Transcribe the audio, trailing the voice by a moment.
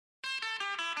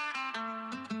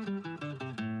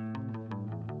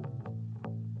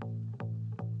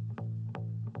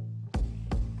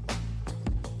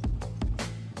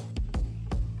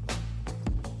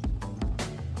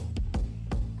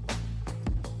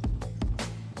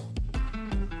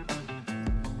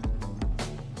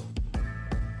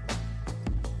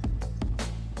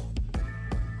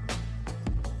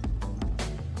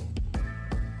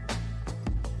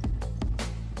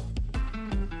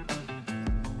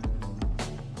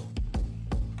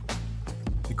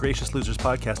Gracious Losers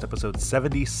Podcast, episode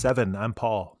 77. I'm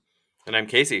Paul. And I'm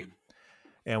Casey.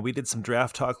 And we did some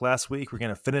draft talk last week. We're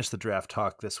going to finish the draft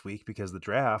talk this week because the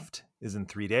draft is in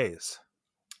 3 days.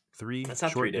 That's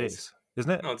not short 3 days.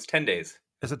 Isn't it? No, it's 10 days.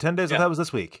 Is it 10 days? Yeah. I thought it was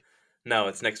this week. No,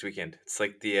 it's next weekend. It's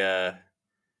like the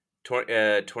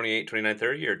 28, 29,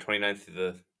 30 or 29th to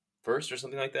the 1st or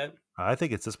something like that. I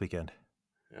think it's this weekend.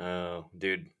 Oh,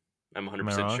 dude. I'm Am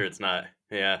I 100% wrong? sure it's not.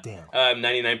 Yeah. Damn. I'm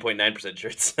 99.9% sure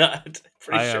it's not.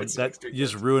 Pretty sure it's next weekend. You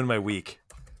just ruined my week.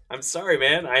 I'm sorry,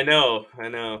 man. I know.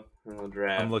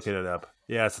 Draft. I'm looking it up.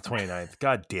 Yeah, it's the 29th.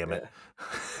 God damn it.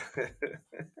 Yeah.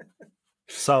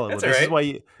 Solid. That's Well, all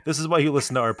right. This is why you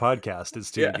listen to our podcast, is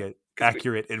to Yeah, get 'cause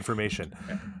accurate information.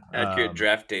 Accurate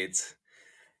draft dates.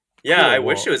 Yeah, Cool, I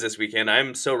wish well- it was this weekend.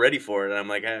 I'm so ready for it. I'm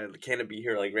like, can it be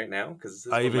here like right now? Because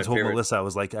I even told Melissa, I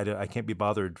was like, I can't be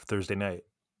bothered Thursday night.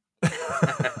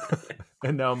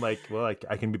 And now I'm like, well, I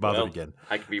can be bothered again.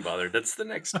 I can be bothered. That's the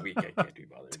next week. I can't be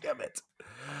bothered. Damn it.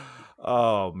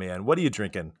 Oh, man. What are you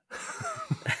drinking?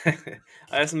 I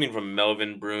have something from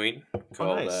Melvin Brewing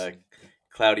called nice.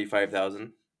 Cloudy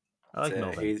 5000. I like It's a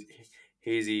Melvin.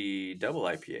 hazy double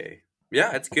IPA.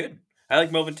 Yeah, it's good. I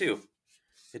like Melvin too.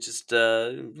 It's just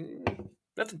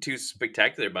nothing too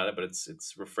spectacular about it, but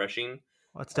it's refreshing.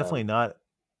 Well, it's definitely not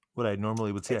what I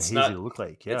normally would see a it's hazy not- look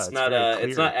like. Yeah, it's it's not very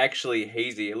it's clear. not actually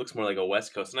hazy. It looks more like a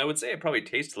West Coast, and I would say it probably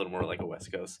tastes a little more like a West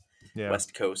Coast. Yeah,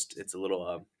 West Coast. It's a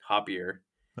little hoppier.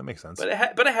 that makes sense. But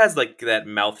it has like that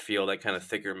mouthfeel, that kind of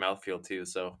thicker mouthfeel too.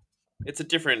 So it's a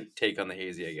different take on the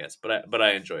hazy, I guess. But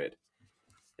I enjoy it.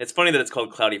 It's funny that it's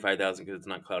called Cloudy 5000 because it's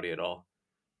not cloudy at all.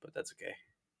 But that's okay.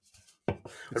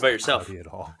 What about yourself? Cloudy at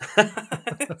all.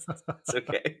 It's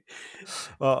okay.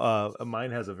 Well,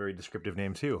 mine has a very descriptive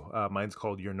name too. Mine's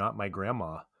called "You're Not My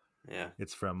Grandma." Yeah.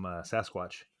 It's from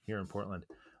Sasquatch here in Portland.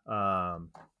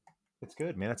 It's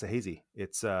good, man. It's a hazy.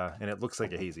 It's and it looks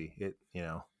like a hazy.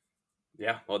 Yeah.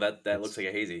 Well, that looks like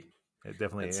a hazy. It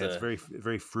definitely It's, it's very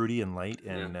very fruity and light,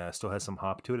 and still has some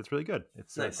hop to it. It's really good.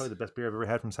 It's Nice. probably the best beer I've ever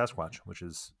had from Sasquatch, which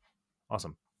is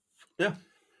awesome. Yeah.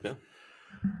 Yeah.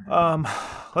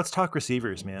 Let's talk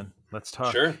receivers, man. Let's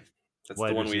talk. Sure. That's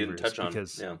wide the one we didn't receivers, touch on.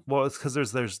 because Yeah. well, it's because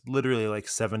there's literally like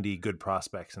 70 good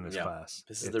prospects in this Yeah. class.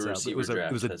 This is the receiver it was a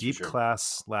draft, it was a that's for deep sure.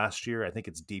 class last year. I think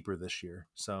it's deeper this year.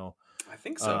 So I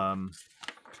think so.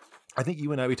 I think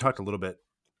you and we talked a little bit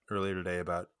earlier today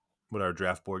about what our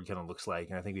draft board kind of looks like,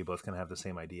 and I think we both kind of have the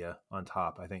same idea on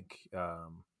top. I think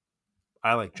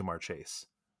I like Jamar Chase.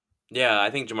 Yeah, I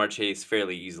think Jamar Chase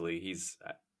fairly easily.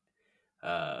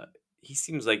 He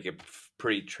seems like a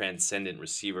pretty transcendent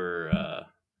receiver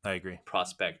I agree.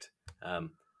 prospect. I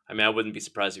mean, I wouldn't be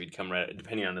surprised if he'd come right,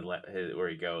 depending on where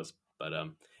he goes. But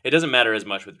it doesn't matter as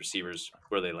much with receivers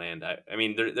where they land. I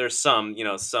mean, there's some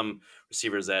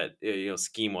receivers that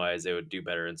scheme wise they would do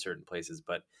better in certain places.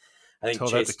 But I think Tell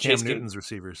that to Cam Chase Newton's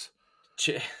receivers.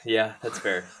 yeah, that's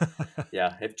fair.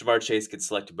 Yeah, if Jamar Chase gets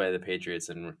selected by the Patriots,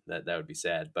 then that would be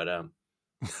sad. But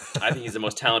I think he's the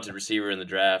most talented receiver in the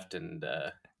draft, and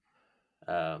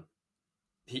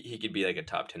he could be like a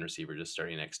top 10 receiver just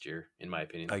starting next year, in my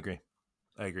opinion. I agree.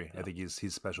 Yeah. I think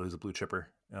he's special. He's a blue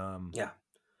chipper. Yeah,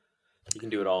 he can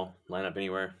do it all. Line up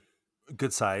anywhere.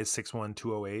 Good size, 6'1",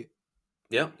 208.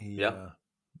 Yeah, I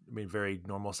mean, very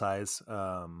normal size.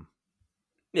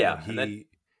 yeah.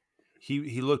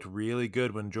 He looked really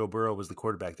good when Joe Burrow was the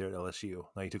quarterback there at LSU.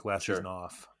 Like, he took last season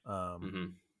off,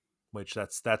 which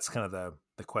that's kind of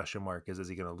the question mark is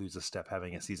he going to lose a step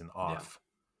having a season off?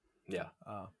 Yeah.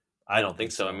 I don't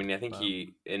think so. I mean, I think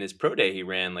he in his pro day he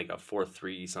ran like a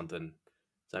 4.3 something.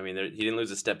 So I mean, he didn't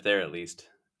lose a step there at least.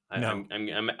 No.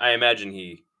 I imagine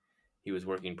he was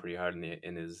working pretty hard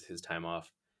in his time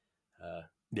off.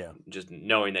 Just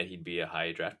knowing that he'd be a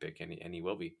high draft pick, and he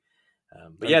will be.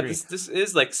 But yeah, this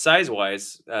is like size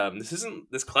wise.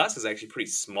 This class is actually pretty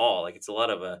small. Like, it's a lot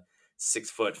of 6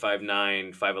 foot,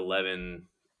 5'9", 5'11"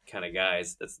 kind of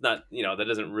guys. That's not, that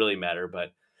doesn't really matter,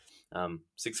 but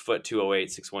 6 foot 208,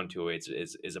 6'1",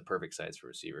 208 is a perfect size for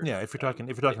receiver. Yeah, if you're talking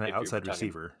an outside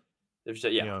receiver,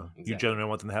 exactly. you generally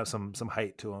want them to have some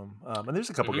height to them. And there's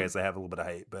a couple guys that have a little bit of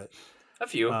height, but a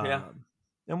few,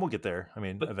 and we'll get there. I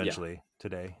mean, eventually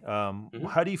today. Mm-hmm.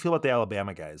 How do you feel about the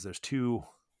Alabama guys? There's two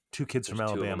kids from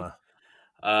Alabama.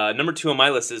 Number 2 on my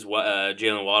list is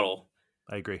Jalen Waddle.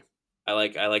 I agree. I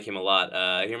like him a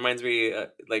lot. He reminds me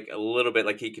like a little bit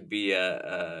like he could be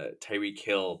a Tyreek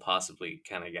Hill possibly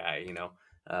kind of guy,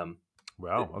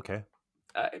 Wow. Okay.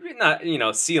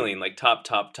 Not ceiling, like top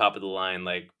of the line,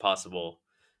 like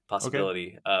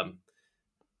possibility. Okay.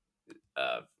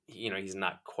 He's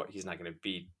not going to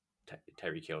beat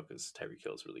Tyreek Hill because Tyreek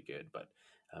Hill is really good, but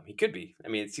he could be. I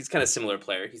mean, he's kind of similar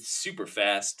player. He's super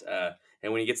fast,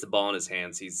 And when he gets the ball in his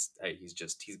hands, he's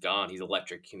gone. He's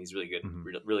electric, and he's really good,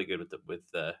 really good with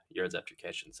the yards after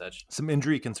catch and such. Some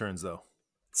injury concerns though.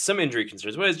 Some injury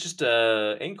concerns. Well, it's just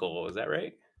ankle. Is that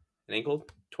right? An ankle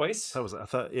twice? I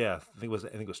think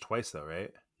it was twice though,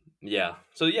 right? Yeah.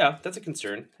 So yeah, that's a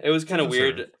concern. It was kind of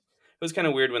weird. It was kind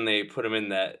of weird when they put him in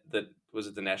that was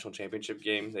it the national championship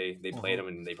game. They played him,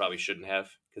 and they probably shouldn't have,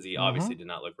 because he obviously did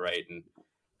not look right. And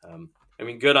I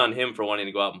mean, good on him for wanting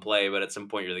to go out and play, but at some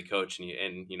point you're the coach, and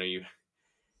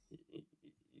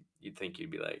you'd think you'd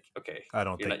be like, okay, I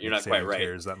don't think you're not quite right.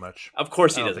 Cares that much. Of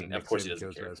course he doesn't. Of course he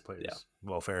doesn't care. Players. Yeah.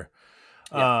 Welfare.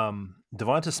 Yeah.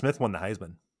 Devonta Smith won the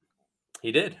Heisman.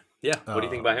 He did. Yeah. What do you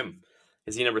think about him?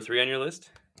 Is he number 3 on your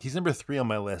list? He's number 3 on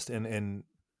my list, and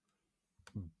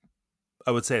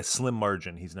I would say a slim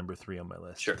margin. He's number 3 on my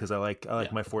list. Sure. Because I like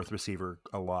my 4th receiver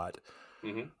a lot.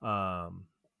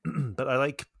 Mm-hmm. But I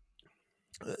like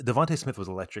Devonta Smith was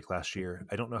electric last year.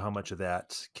 I don't know how much of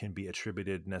that can be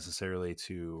attributed necessarily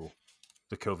to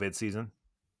the COVID season.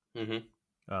 Mm-hmm.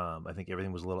 I think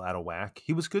everything was a little out of whack.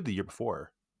 He was good the year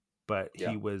before, but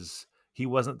he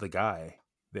wasn't the guy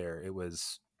there. It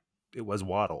was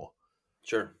Waddle.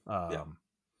 Sure.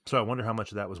 So I wonder how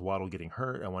much of that was Waddle getting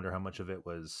hurt. I wonder how much of it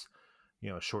was,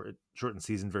 shortened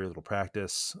season, very little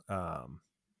practice.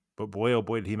 But boy, oh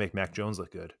boy, did he make Mac Jones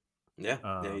look good. Yeah,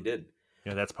 he did.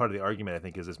 That's part of the argument, I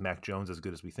think, is Mac Jones as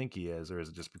good as we think he is, or is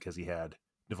it just because he had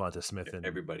Devonta Smith and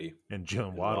everybody and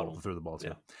Jalen Waddle to throw the ball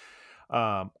to?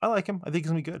 Yeah. I like him. I think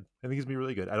he's gonna be good. I think he's gonna be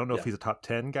really good. I don't know if he's a top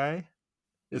 10 guy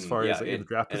as far as in the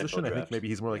draft position. I think maybe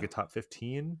he's more like a top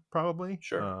 15, probably.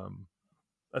 Sure.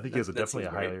 I think he has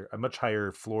definitely a much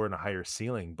higher floor and a higher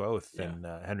ceiling, both than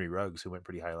Henry Ruggs, who went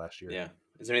pretty high last year. Yeah.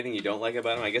 Is there anything you don't like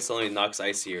about him? I guess the only knocks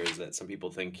I see here is that some people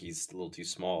think he's a little too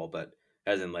small, but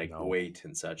as in weight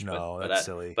and such. No, that's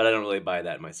silly. But I don't really buy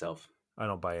that myself. I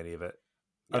don't buy any of it.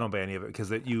 Yeah. I don't buy any of it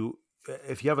because if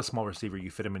you have a small receiver, you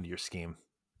fit him into your scheme.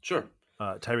 Sure.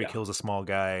 Tyreek Hill's a small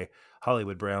guy.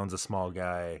 Hollywood Brown's a small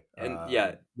guy. And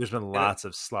there's been lots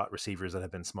of slot receivers that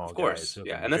have been small guys.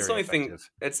 Yeah, and that's the only thing.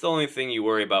 It's the only thing you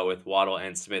worry about with Waddle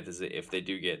and Smith is if they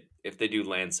do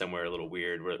land somewhere a little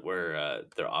weird where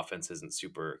their offense isn't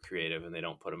super creative and they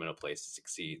don't put them in a place to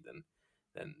succeed,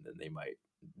 then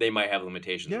they might have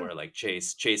limitations where like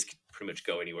Chase could pretty much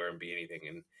go anywhere and be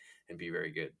anything and be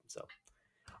very good. So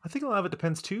I think a lot of it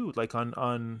depends too, like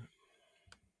on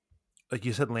like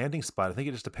you said, landing spot. I think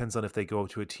it just depends on if they go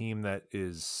to a team that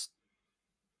is,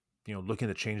 looking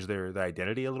to change their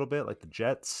identity a little bit, like the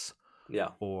Jets.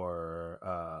 Yeah. Or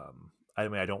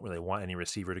I don't really want any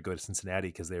receiver to go to Cincinnati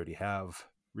because they already have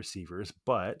receivers.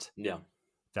 But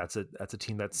that's a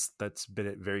team that's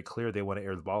been very clear they want to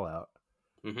air the ball out.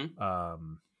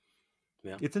 Mm-hmm.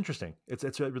 It's interesting.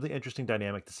 It's a really interesting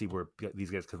dynamic to see where these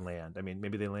guys can land. I mean,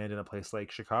 maybe they land in a place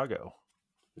like Chicago.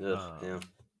 Yeah.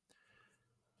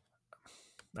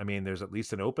 I mean, there's at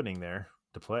least an opening there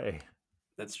to play.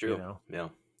 That's true.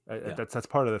 That's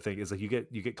part of the thing is like you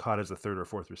get caught as a 3rd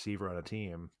or 4th receiver on a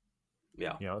team.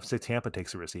 Yeah. If say Tampa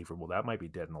takes a receiver, well, that might be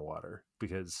dead in the water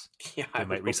because they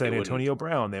might re-sign Antonio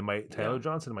Brown. They might Tyler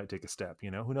Johnson might take a step.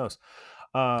 Who knows?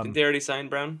 Didn't they already sign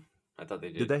Brown? I thought they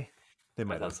did. Did they? They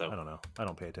might have. So. I don't know. I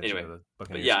don't pay attention to the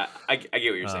Buccaneers. But yeah, I get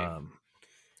what you're saying.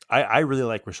 I really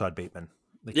like Rashad Bateman.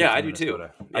 I do too.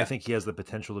 I think he has the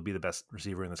potential to be the best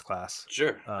receiver in this class.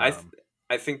 Sure.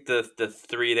 I think the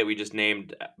 3 that we just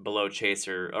named below Chase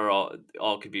are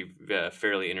all could be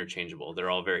fairly interchangeable. They're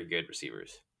all very good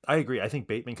receivers. I agree. I think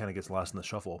Bateman kind of gets lost in the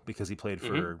shuffle because he played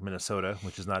for Minnesota,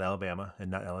 which is not Alabama and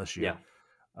not LSU. Yeah.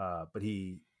 But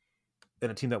he,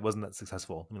 in a team that wasn't that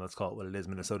successful, let's call it what it is.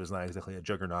 Minnesota's not exactly a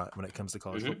juggernaut when it comes to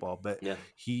college football, but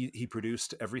he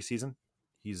produced every season.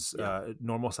 He's a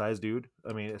normal sized dude.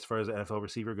 I mean, as far as the NFL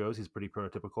receiver goes, he's pretty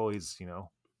prototypical. He's,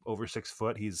 over 6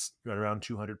 foot. He's right around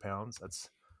 200 pounds.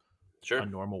 That's a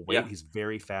normal weight. He's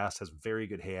very fast, has very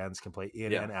good hands, can play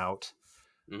in and out.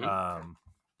 Mm-hmm.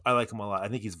 I like him a lot. I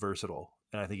think he's versatile.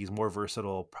 And I think he's more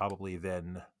versatile probably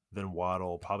than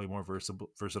Waddle, probably more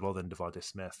versatile than Devonta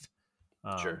Smith.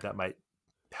 That might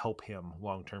help him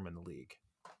long-term in the league.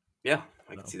 Yeah,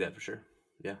 I can see that for sure.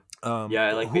 Yeah.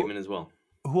 I like Bateman as well.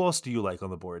 Who else do you like on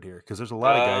the board here? Because there's a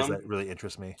lot of guys that really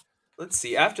interest me. Let's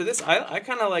see. After this, I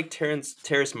kind of like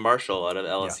Terrace Marshall out of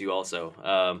LSU also.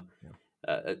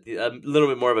 A little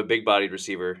bit more of a big-bodied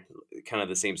receiver, kind of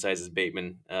the same size as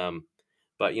Bateman.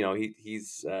 But he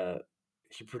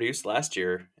produced last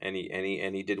year, and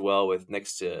he did well with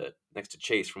next to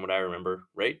Chase, from what I remember.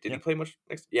 Right? Did he play much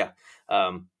next? Yeah.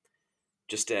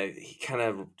 He kind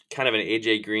of an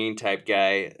AJ Green type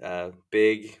guy.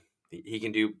 Big. He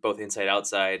can do both inside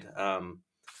outside.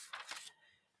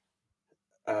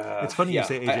 It's funny you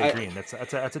say AJ Green.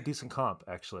 That's a decent comp,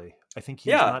 actually. I think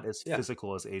he's not as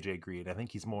physical as AJ Green. I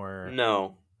think he's more.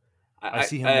 No, I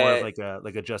see him more of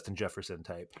like a Justin Jefferson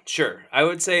type. Sure, I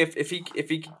would say if he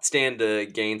could stand to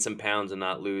gain some pounds and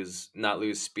not lose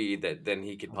speed, then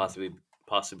he could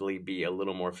possibly be a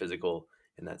little more physical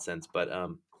in that sense. But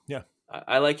yeah,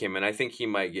 I like him, and I think he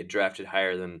might get drafted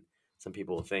higher than some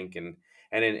people think. And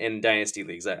in dynasty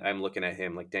leagues, I'm looking at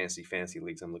him, like dynasty fantasy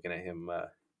leagues. I'm looking at him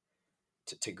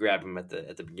to grab him at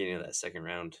the beginning of that second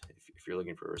round if you're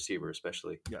looking for a receiver,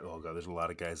 especially. Yeah, oh god, there's a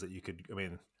lot of guys that you could. I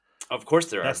mean, of course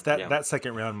there are. That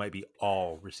second round might be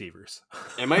all receivers.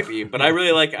 It might be, but I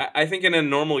really like. I think in a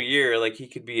normal year, like he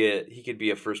could be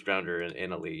a first rounder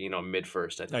in a league. Mid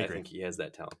first. I think he has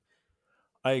that talent.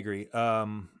 I agree.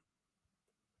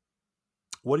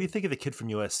 What do you think of the kid from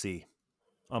USC,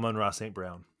 Amon-Ra St.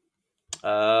 Brown?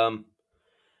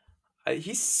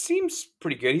 He seems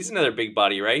pretty good. He's another big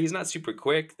body, right? He's not super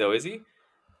quick though, is he?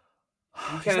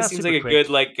 He kind of seems like a good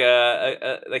like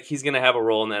he's gonna have a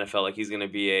role in the NFL. Like he's gonna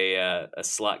be a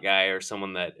slot guy or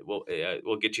someone that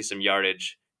will get you some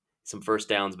yardage, some first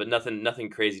downs, but nothing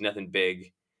crazy, nothing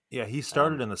big. Yeah, he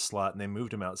started in the slot and they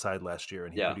moved him outside last year,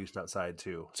 and he produced outside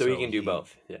too. So he can do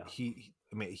both. Yeah, he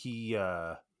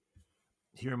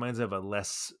reminds me of a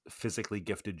less physically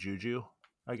gifted Juju,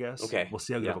 I guess. Okay, we'll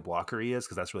see how good of a blocker he is,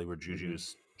 because that's really where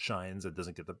Juju's shines. It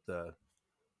doesn't get the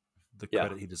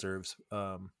credit he deserves.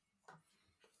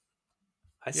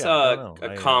 I saw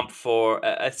a comp for.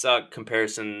 I saw a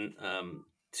comparison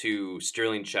to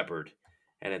Sterling Shepard,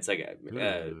 and it's like,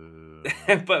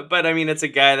 but I mean, it's a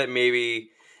guy that maybe,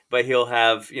 but he'll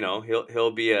have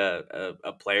he'll be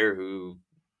a player who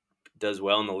does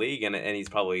well in the league, and he's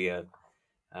probably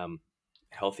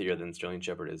healthier than Sterling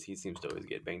Shepard is. He seems to always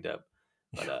get banged up,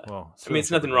 but I mean,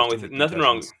 it's nothing wrong with it. Nothing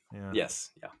wrong. Yeah.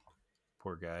 Yes, yeah.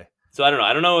 Poor guy. So I don't know.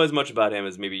 I don't know as much about him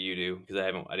as maybe you do, because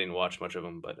I didn't watch much of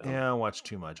him. But I watched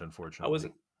too much, unfortunately.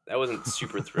 I wasn't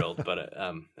super thrilled, but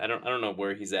I don't know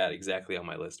where he's at exactly on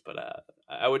my list. But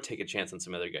I would take a chance on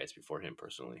some other guys before him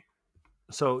personally.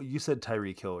 So you said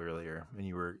Tyreek Hill earlier, and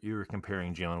you were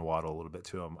comparing Jalen Waddle a little bit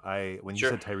to him. When you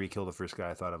said Tyreek Hill, the first guy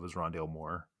I thought of was Rondale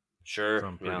Moore. Sure,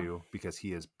 from Purdue, because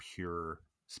he is pure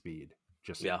speed.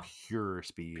 Just pure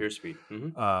speed. Pure speed.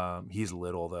 Mm-hmm. He's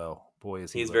little though. Boy,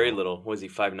 is he! He's very little. Was he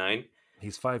 5'9"?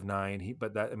 He's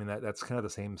 5'9". That's kind of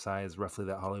the same size roughly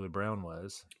that Hollywood Brown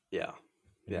was. Yeah,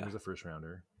 He was a first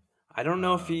rounder. I don't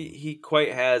know if he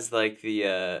quite has like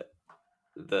the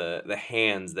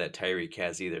hands that Tyreek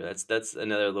has either. That's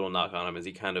another little knock on him. Is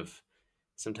he kind of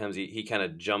sometimes he kind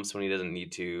of jumps when he doesn't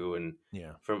need to, and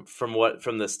from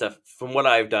what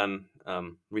I've done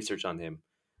research on him.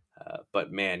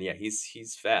 But man,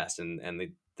 he's fast, and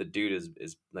the dude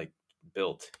is like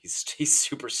built. He's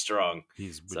super strong.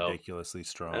 He's ridiculously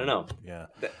strong. I don't know. Yeah,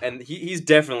 and he's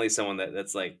definitely someone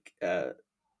that's like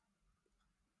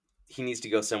he needs to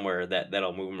go somewhere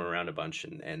that'll move him around a bunch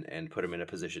and put him in a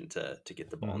position to get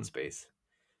the ball in space.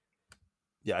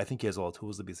 Yeah, I think he has all the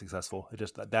tools to be successful.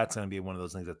 That's going to be one of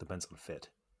those things that depends on fit.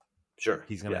 Sure,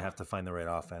 he's going to have to find the right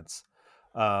offense.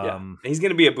 And he's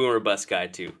going to be a boomer bust guy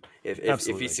too. If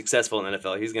he's successful in the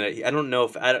NFL, he's going to. I don't know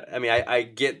if I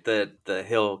get the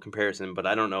Hill comparison, but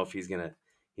I don't know if he's going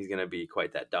to be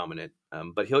quite that dominant.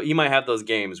 But he might have those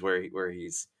games where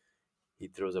he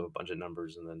throws up a bunch of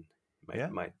numbers and then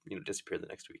might disappear the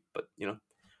next week. But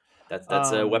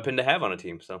that's a weapon to have on a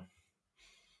team. So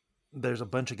there's a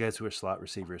bunch of guys who are slot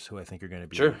receivers who I think are going to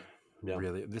be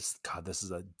really this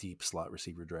is a deep slot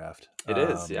receiver draft. It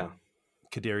is, yeah.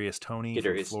 Kadarius Toney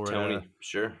from Florida.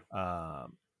 Sure.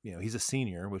 He's a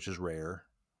senior, which is rare.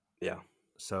 Yeah.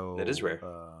 So that is rare.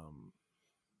 I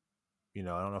don't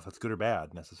know if that's good or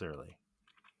bad necessarily.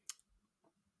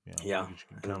 Yeah. You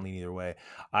can kind of lean either way.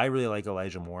 I really like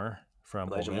Elijah Moore from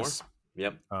Elijah Ole Miss. Moore.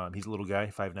 Yep. He's a little guy,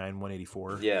 5'9",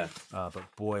 184. Yeah. But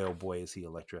boy, oh boy, is he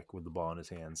electric with the ball in his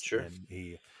hands. Sure. And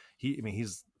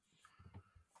he's.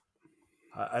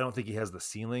 I don't think he has the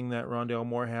ceiling that Rondale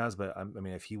Moore has, but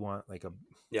if you want like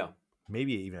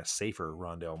maybe even a safer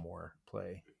Rondale Moore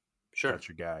play, sure, that's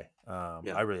your guy.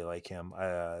 I really like him.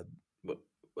 What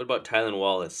about Tylan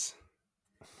Wallace,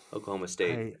 Oklahoma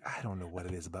State? I don't know what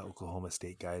it is about Oklahoma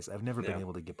State guys. I've never been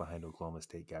able to get behind Oklahoma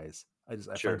State guys. I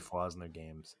find flaws in their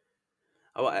games.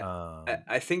 Oh,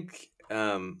 I think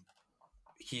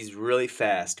he's really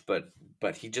fast, but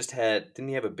he just didn't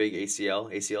he have a big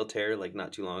ACL tear like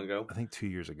not too long ago? I think 2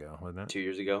 years ago, wasn't it? 2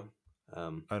 years ago.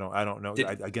 I don't know.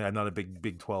 Again, I'm not a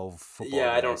big 12 football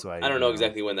guy. I don't know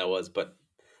exactly when that was, but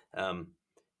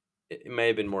it may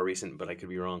have been more recent, but I could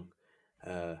be wrong.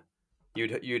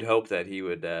 You'd hope that he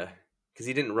would because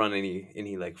he didn't run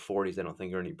any like 40s, I don't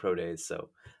think, or any pro days. So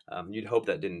you'd hope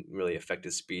that didn't really affect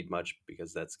his speed much,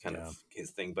 because that's kind of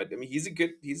his thing. But I mean, he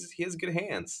has good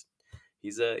hands.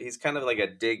 He's kind of like a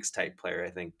Diggs type player, I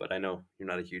think. But I know you're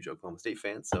not a huge Oklahoma State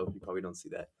fan, so you probably don't see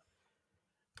that.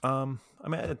 I mean,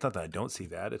 it's not that I don't see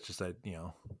that. It's just that,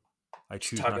 I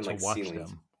choose not to watch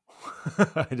them.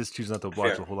 I just choose not to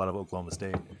watch a whole lot of Oklahoma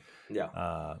State.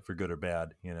 Yeah. For good or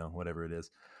bad, whatever it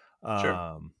is. Sure.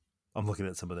 I'm looking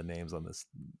at some of the names on this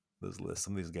list.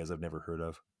 Some of these guys I've never heard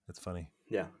of. It's funny.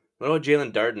 Yeah. What about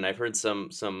Jalen Darden? I've heard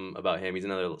some about him. He's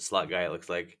another slot guy, it looks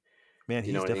like. Man,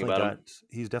 he's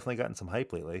definitely gotten some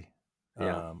hype lately.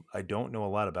 Yeah. I don't know a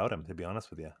lot about him, to be honest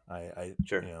with you. I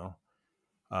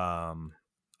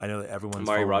I know that everyone's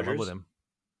falling in love with him.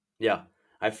 Yeah.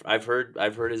 I've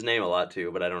heard his name a lot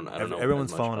too, but I don't know.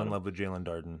 Everyone's fallen in love with Jalen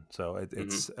Darden, so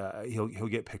it's he'll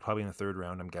get picked probably in the third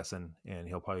round, I'm guessing, and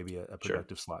he'll probably be a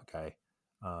productive slot guy.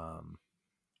 I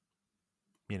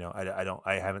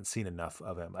haven't seen enough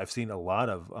of him. I've seen a lot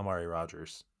of Amari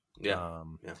Rodgers. Yeah.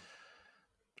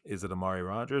 Is it Amari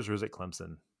Rodgers or is it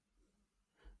Clemson?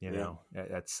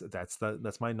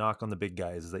 That's my knock on the big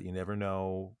guys, is that you never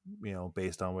know,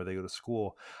 based on where they go to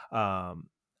school.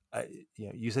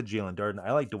 You said Jalen Darden.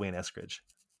 I like Dwayne Eskridge,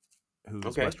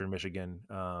 who's Western Michigan.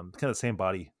 Kind of the same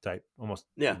body type, almost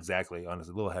exactly.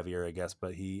 Honestly, a little heavier, I guess,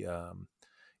 but he's a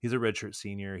redshirt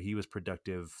senior. He was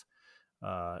productive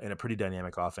in a pretty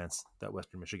dynamic offense that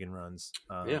Western Michigan runs.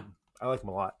 I like him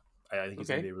a lot. I think he's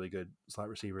going to be a really good slot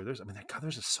receiver. There's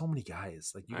just so many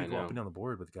guys. Like, you can go up and down the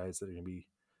board with guys that are going to be.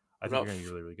 I think they're going to be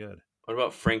really, really good. What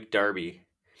about Frank Darby,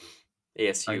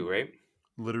 ASU? Right.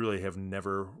 Literally, have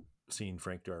never seen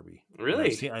Frank Darby. Really?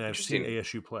 I've seen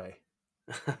ASU play.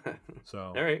 So,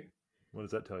 all right. What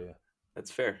does that tell you?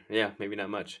 That's fair. Yeah, maybe not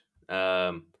much.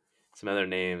 Some other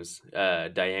names.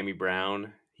 Diami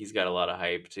Brown. He's got a lot of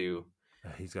hype too.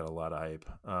 He's got a lot of hype.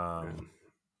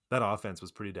 That offense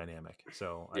was pretty dynamic,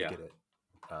 so I get it.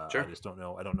 Sure. I just don't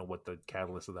know. I don't know what the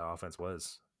catalyst of that offense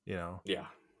was. Yeah.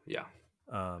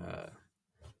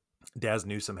 Daz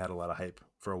Newsome had a lot of hype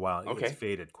for a while. It's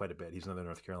faded quite a bit. He's another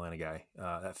North Carolina guy.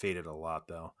 That faded a lot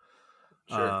though.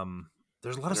 Sure.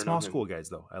 There's a lot of small school guys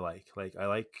though. I like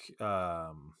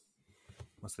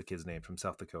what's the kid's name from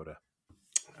South Dakota?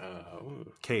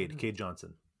 Cade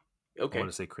Johnson. Okay. I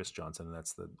want to say Chris Johnson, and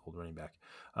that's the old running back.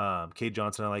 Cade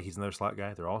Johnson, I like. He's another slot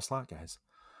guy. They're all slot guys.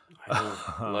 I know.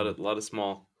 A lot of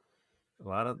small. A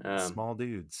lot of small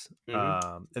dudes.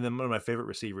 Mm-hmm. And then one of my favorite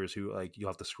receivers, who you'll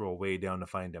have to scroll way down to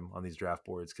find him on these draft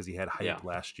boards, because he had hype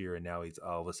last year, and now he's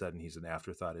all of a sudden he's an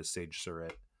afterthought, is Sage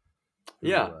Surratt.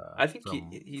 I think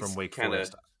he's from Wake kinda,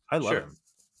 Forest. I love him.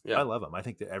 Yeah. I love him. I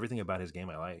think that everything about his game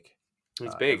I like.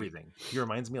 He's big. Everything. He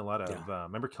reminds me a lot of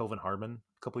remember Kelvin Harmon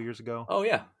a couple years ago? Oh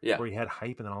yeah. Where he had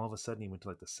hype, and then all of a sudden he went to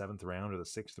like the 7th round or the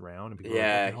 6th round, and people were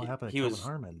like, what happened to Kelvin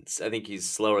Harmon? I think he's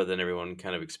slower than everyone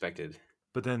kind of expected.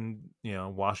 But then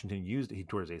Washington he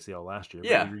tore his ACL last year.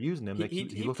 Yeah, but we were using him.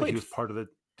 He looked like he was part of the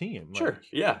team. Sure.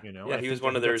 He was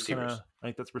one of their receivers. I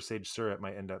think that's where Sage Surratt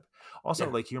might end up.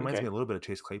 Also, he reminds me a little bit of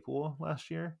Chase Claypool last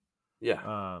year.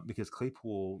 Yeah. Because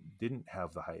Claypool didn't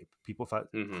have the hype. People thought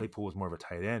Claypool was more of a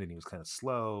tight end, and he was kind of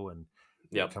slow, and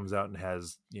he comes out and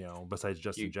has, besides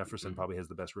Justin Jefferson, probably has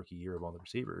the best rookie year of all the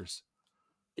receivers.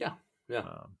 Yeah. Yeah.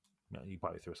 You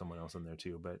probably throw someone else in there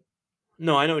too, but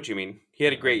no, I know what you mean. He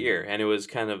had a great year, and it was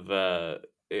kind of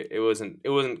it wasn't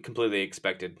completely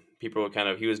expected. People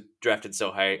were he was drafted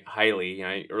so highly,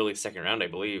 early 2nd round, I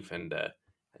believe, and I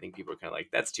think people were kind of like,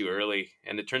 that's too early,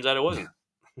 and it turns out it wasn't.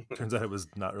 Turns out it was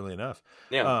not early enough.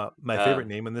 Yeah. My favorite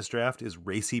name in this draft is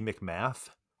Racy McMath,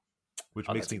 which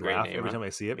makes me laugh every time I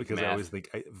see it, because I always think,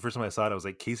 first time I saw it, I was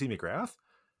like, Casey McGrath?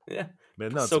 Yeah.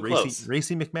 Man, no, it's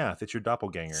Racy McMath. It's your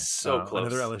doppelganger. So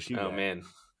close. Another LSU guy. Oh, man.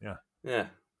 Yeah.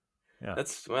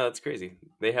 That's crazy.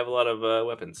 They have a lot of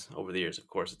weapons over the years. Of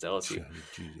course, it's LSU.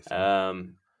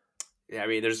 I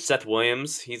mean, there's Seth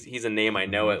Williams. He's a name I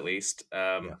know at least.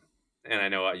 And I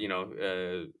know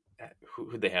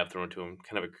who they have thrown to him.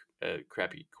 Kind of a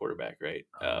crappy quarterback, right?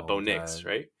 Bo Nix,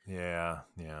 right? Yeah.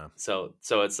 So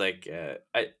it's like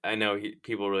I know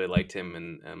people really liked him,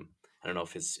 and I don't know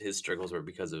if his struggles were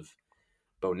because of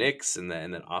Bo Nix and that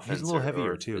offense. He's a little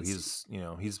heavier too. He's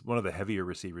he's one of the heavier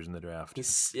receivers in the draft. He's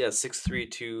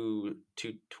 6'3",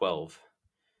 212.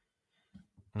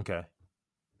 Okay,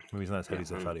 maybe he's not as heavy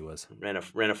as I thought he was. Ran a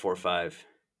 4.5.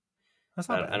 That's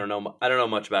not bad. I don't know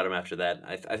much about him after that.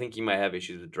 I think he might have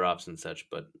issues with drops and such,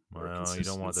 but you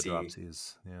don't want the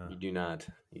dropsies. Yeah, you do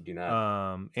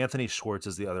not. Anthony Schwartz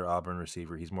is the other Auburn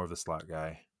receiver. He's more of the slot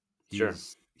guy.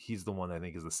 He's the one I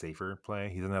think is the safer play.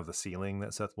 He doesn't have the ceiling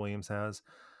that Seth Williams has.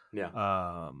 Yeah.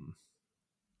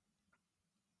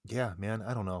 Yeah, man,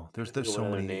 I don't know. I think There's of what so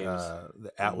other many. names. The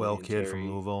Finley Atwell and kid from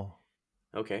Terry. Louisville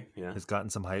Okay, yeah. has gotten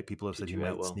some hype. People have said he Tutu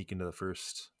might Atwell, sneak into the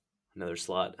first. another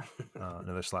slot.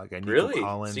 Another slot guy, Nico Really?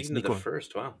 Collins. Sneaking to the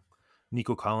first. Wow.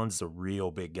 Nico Collins is a real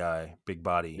big guy, big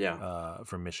body, Yeah.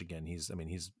 from Michigan. He's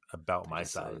about I my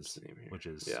just saw his size, name here. which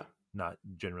is Yeah. not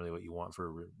generally what you want for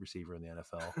a receiver in the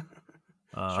NFL.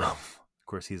 Sure. Of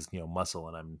course, he's muscle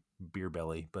and I'm beer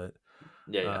belly, but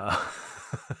Yeah,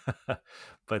 yeah.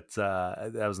 uh,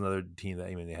 that was another team that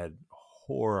they had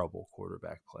horrible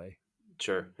quarterback play.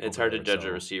 Sure. It's Over hard to there, judge a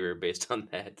so receiver based on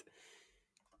that.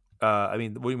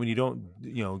 when you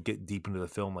don't get deep into the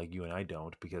film like you and I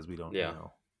don't, because we don't Yeah.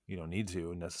 you don't need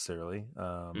to necessarily.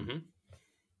 Mm-hmm.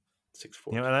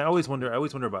 6'4". And I always wonder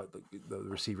about the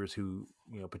receivers who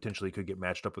potentially could get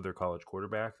matched up with their college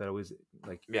quarterback. That always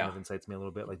kind Yeah. of incites me a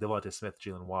little bit, like Devonta Smith,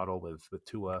 Jalen Waddle with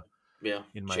Tua Yeah.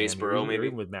 in Chase Miami, Burrow, or maybe.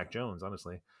 even with Mac Jones,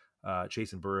 honestly.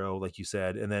 Chase and Burrow, like you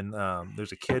said, and then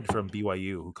there's a kid from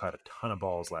BYU who caught a ton of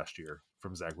balls last year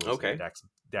from Zach Wilson, Okay. Yeah.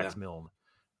 Dax Milne,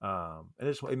 and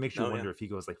it makes you Oh, yeah. wonder if he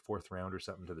goes like fourth round or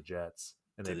something to the Jets,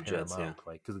 and To they the pair him Jets, yeah. up,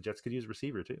 like, because the Jets could use a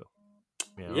receiver too.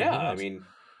 Yeah. Who I knows? mean,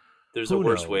 there's a Who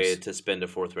worse way knows? to spend a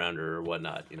fourth rounder or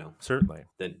whatnot, Certainly,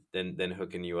 than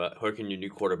hooking your new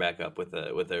quarterback up with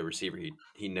a receiver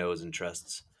he knows and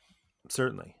trusts.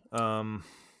 certainly.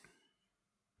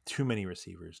 Too many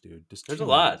receivers, dude. Just There's too a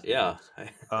many lot, yeah.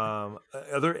 receivers.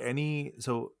 Are there any?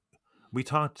 So we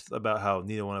talked about how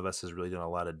neither one of us has really done a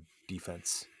lot of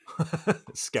defense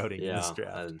scouting in this Yeah.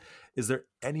 draft. Is there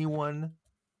anyone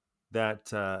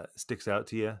that sticks out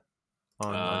to you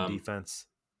on Um, defense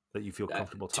that you feel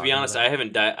comfortable to be talking honest, about?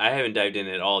 I haven't dived in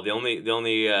at all. The only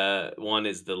one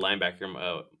is the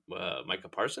linebacker, Micah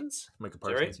Parsons. Micah Is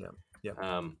that right? Parsons, yeah, yep.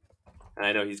 And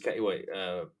I know he's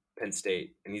Penn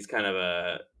State, and he's kind of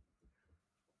a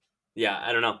yeah.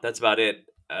 I don't know. That's about it.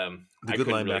 The I good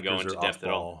couldn't really go linebackers into are off depth at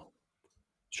all. ball.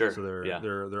 Sure. So Yeah.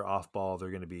 they're off ball. They're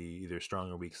going to be either strong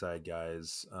or weak side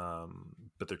guys,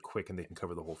 but they're quick and they can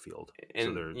cover the whole field. So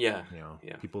And they're yeah,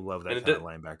 people love and that kind of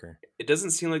linebacker. it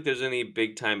doesn't seem like there's any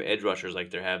big time edge rushers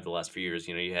like there have the last few years.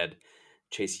 You had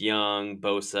Chase Young,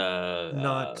 Bosa,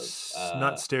 Not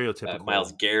Miles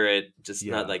stereotypical. Garrett, just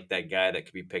not Yeah, like that guy that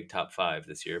could be picked top 5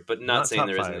 this year. But not not saying top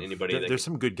there isn't five. anybody that There's could.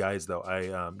 some good guys though.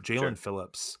 Sure. Jalen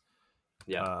Phillips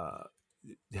Yeah. uh,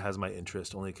 has my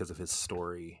interest only because of his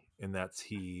story, and that's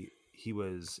he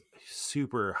was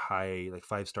super high, like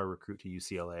 5-star recruit to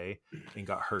UCLA, and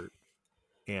got hurt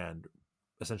and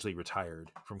essentially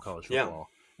retired from college Yeah. football,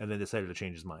 and then decided to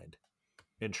change his mind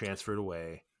and transferred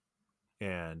away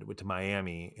and went to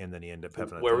Miami, and then he ended up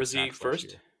having a Where ton of was he sacks last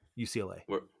first? year. UCLA.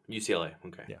 Where UCLA.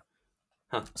 Okay. Yeah.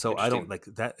 Huh. So I don't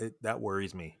Interesting. like that. That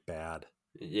worries me bad.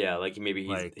 Yeah, like maybe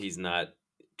Like, he's not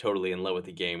totally in love with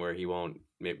the game where he won't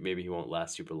maybe he won't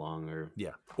last super long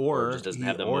yeah, or just doesn't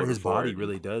have the or motor his for body it.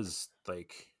 really does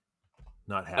like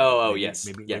not have it. Oh, Maybe yes.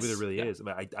 maybe there Yes. really Yeah. is.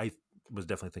 I was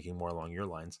definitely thinking more along your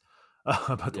lines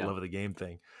about the Yeah. love of the game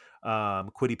thing.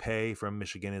 Kwity Paye from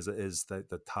Michigan is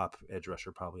the top edge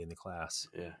rusher probably in the class.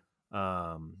 Yeah.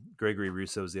 Gregory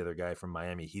Rousseau is the other guy from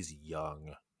Miami. He's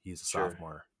young. He's a Sure.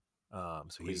 sophomore.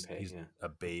 So he's Yeah. a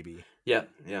baby. Yeah,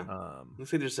 yeah. Um,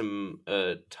 Looks like there's some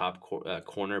top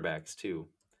cornerbacks too.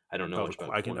 I don't know much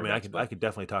about cornerbacks, I but could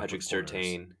definitely talk Patrick about corners.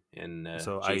 Surtain and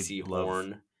So I J.C.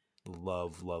 Horn.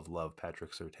 love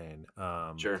Patrick Surtain.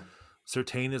 Sure.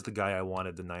 Surtain is the guy I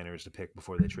wanted the Niners to pick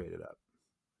before they traded up.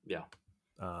 Yeah.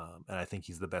 And I think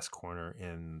he's the best corner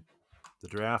in the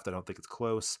draft. I don't think it's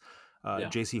close. Yeah.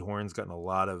 J.C. Horn's gotten a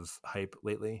lot of hype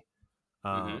lately.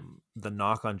 The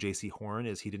knock on J.C. Horn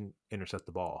is he didn't intercept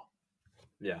the ball.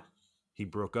 Yeah. He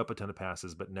broke up a ton of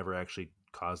passes, but never actually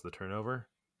caused the turnover.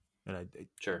 And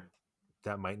sure,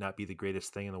 that might not be the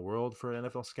greatest thing in the world for an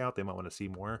NFL scout. They might want to see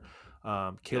more.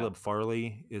 Caleb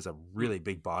Farley is a really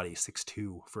big body,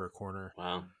 6'2" for a corner.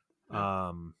 Wow.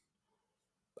 Yeah.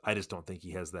 I just don't think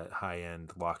he has that high end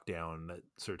lockdown that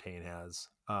Surtain has.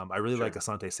 I really like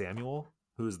Asante Samuel,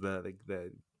 who's the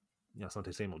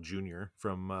Asante Samuel Jr.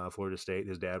 from Florida State.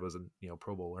 His dad was a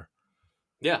Pro Bowler.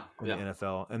 Yeah, in the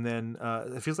NFL. And then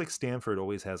it feels like Stanford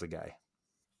always has a guy.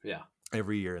 Yeah.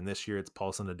 Every year, and this year it's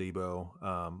Paulson Adebo.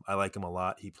 I like him a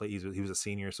lot. He was a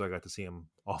senior, so I got to see him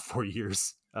all 4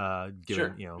 years.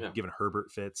 Given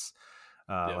Herbert fits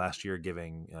last year,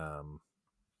 giving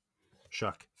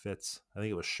Shuck fits. I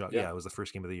think it was Shuck. Yeah, it was the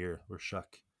first game of the year where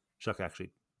Shuck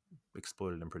actually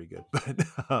exploded him pretty good. But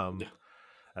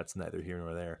that's neither here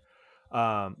nor there.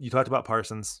 You talked about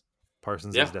Parsons.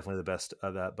 Parsons is definitely the best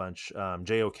of that bunch.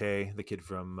 JOK, the kid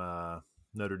from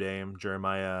Notre Dame,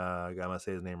 Jeremiah, I might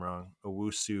say his name wrong.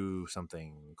 Owusu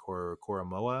something.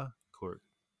 Koromoa?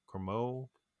 Kormo?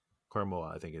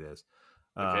 Karamoah, I think it is.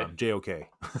 Okay. JOK.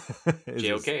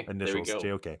 JOK. Initials. There we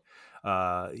go. JOK.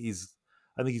 I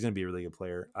think he's going to be a really good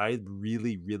player. I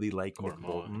really, really like Nick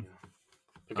Bolton.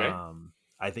 Yeah. Okay.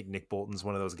 I think Nick Bolton's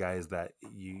one of those guys that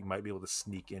you might be able to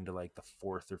sneak into like the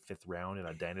 4th or 5th round in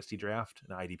a dynasty draft,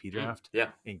 an IDP draft,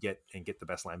 and get the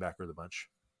best linebacker of the bunch.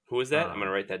 Who is that? I'm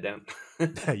gonna write that down.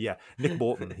 Yeah, Nick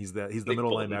Bolton. He's the middle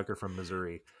Bolton. linebacker from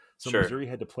Missouri. So Missouri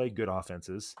had to play good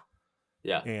offenses.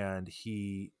 Yeah, and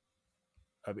he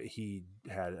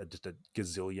had just a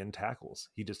gazillion tackles.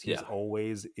 He's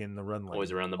always in the run lane,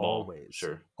 always around the ball.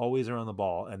 Always around the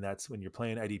ball. And that's when you're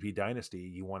playing IDP Dynasty,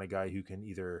 you want a guy who can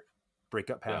either break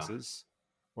up passes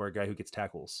or a guy who gets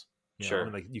tackles. You know?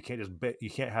 And like you can't just you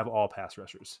can't have all pass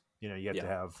rushers. You know, you got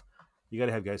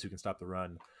to have guys who can stop the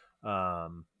run.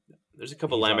 There's a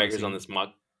couple linebackers on this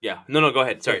mock. Yeah, no, go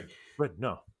ahead. Sorry, but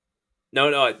no.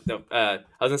 I was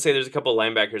gonna say there's a couple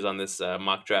linebackers on this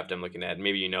mock draft I'm looking at.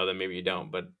 Maybe you know them, maybe you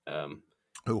don't. But and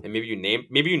maybe you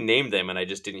named them, and I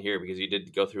just didn't hear because you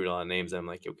did go through a lot of names. And I'm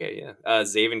like, okay, yeah.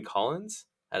 Zaven Collins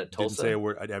out of Tulsa. Didn't say a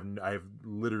word. I have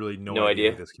literally no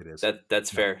idea who this kid is. That's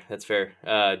fair. That's fair.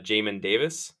 Jamin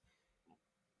Davis,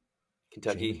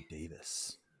 Kentucky. Jamin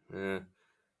Davis.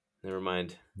 Never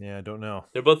mind. Yeah, I don't know.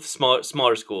 They're both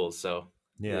smaller schools, so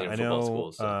yeah, I know.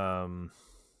 Schools, so.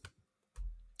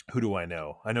 Who do I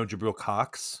know? I know Jabril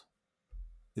Cox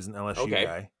is an LSU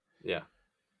guy. Yeah.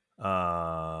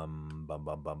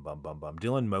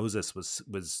 Dylan Moses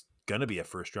was gonna be a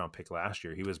 1st-round pick last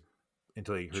year. He was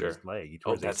until he hurt his leg. He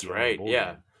tore his that's ACL right. Yeah.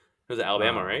 Game. It was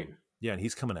Alabama, right? Yeah, and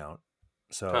he's coming out.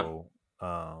 So,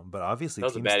 but obviously that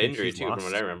was a bad injury too, from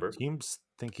what I remember. Teams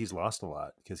think he's lost a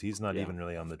lot because he's not even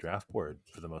really on the draft board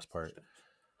for the most part.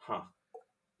 Huh.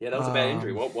 Yeah, that was a bad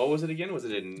injury. What was it again? Was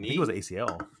it a knee? I think it was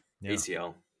ACL. Yeah.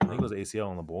 ACL. I think it was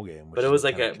ACL in the bowl game. But it was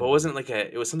it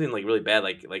was something like really bad,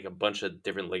 like a bunch of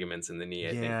different ligaments in the knee.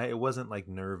 I think. It wasn't like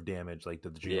nerve damage, like the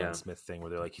Jalen Smith thing,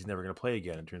 where they're like he's never going to play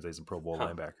again. It turns out he's a Pro Bowl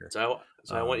linebacker.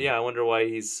 I wonder why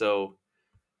he's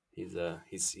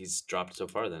dropped so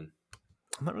far. Then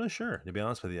I'm not really sure, to be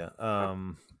honest with you.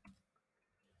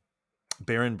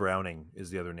 Baron Browning is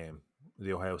the other name,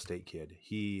 the Ohio State kid.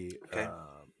 He's a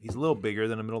little bigger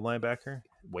than a middle linebacker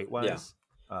weight wise,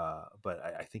 but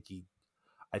I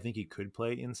think he could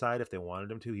play inside if they wanted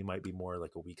him to. He might be more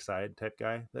like a weak side type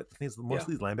guy. Most of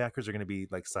these linebackers are going to be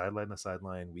like sideline to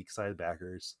sideline, weak side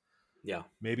backers. Yeah,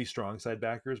 maybe strong side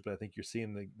backers, but I think you're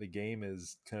seeing the game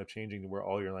is kind of changing to where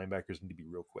all your linebackers need to be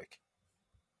real quick.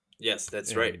 Yes,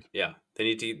 that's right. Yeah, they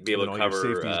need to be able to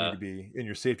cover.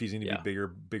 Your safeties need to be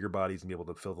bigger bodies and be able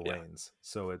to fill the lanes.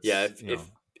 So it's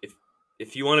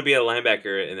if you want to be a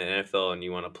linebacker in the NFL and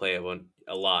you want to play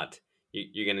a lot.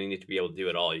 You're going to need to be able to do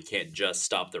it all. You can't just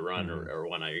stop the run or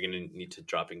whatnot. You're going to need to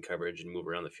drop in coverage and move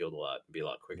around the field a lot, be a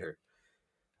lot quicker.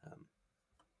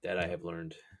 That I have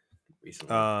learned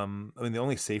recently. I mean, the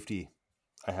only safety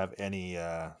I have any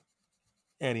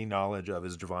knowledge of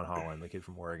is Javon Holland, the kid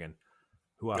from Oregon,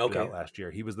 who opted out last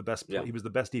year. He was the best. He was the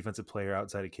best defensive player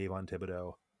outside of Kayvon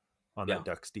Thibodeau on that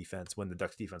Ducks defense. When the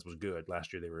Ducks defense was good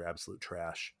last year, they were absolute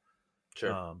trash.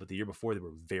 Sure, but the year before they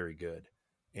were very good,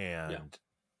 and.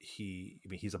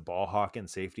 He's a ball hawk in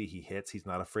safety. He hits. He's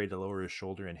not afraid to lower his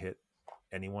shoulder and hit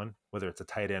anyone, whether it's a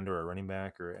tight end or a running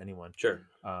back or anyone. Sure.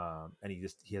 And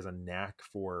he has a knack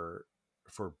for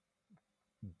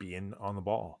being on the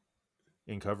ball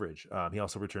in coverage. He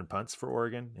also returned punts for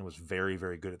Oregon and was very,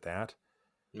 very good at that.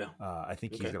 No. I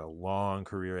think he's got a long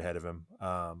career ahead of him.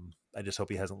 I just hope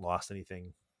he hasn't lost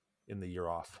anything in the year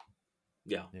off.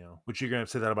 Yeah. Which you're going to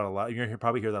say that about a lot. You're going to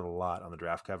probably hear that a lot on the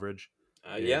draft coverage.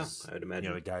 I would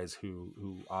imagine. The guys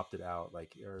who opted out,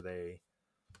 like, are they,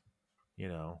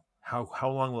 how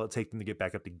long will it take them to get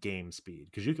back up to game speed?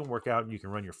 Because you can work out and you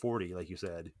can run your 40, like you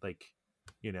said, like,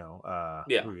 who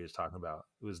were you just talking about?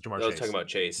 It was Ja'Marr Chase. I was talking about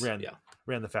Chase.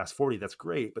 Ran the fast 40. That's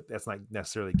great, but that's not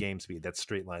necessarily game speed. That's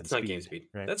straight line speed. It's not game speed.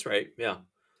 Right? That's right. Yeah.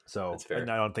 So that's fair.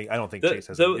 I don't think Chase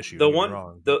has an issue. The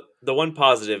one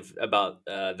positive about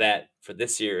that for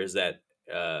this year is that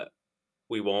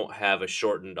we won't have a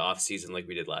shortened off season like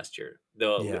we did last year. A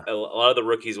lot of the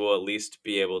rookies will at least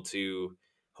be able to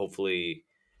hopefully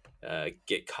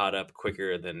get caught up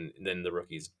quicker than the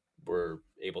rookies were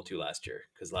able to last year,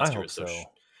 because last year was so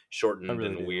shortened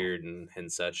and weird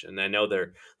and such. And I know a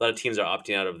lot of teams are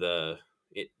opting out of the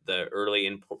early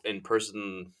in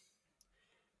person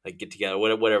like get together,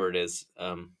 whatever it is.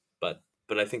 But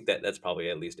I think that's probably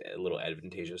at least a little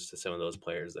advantageous to some of those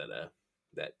players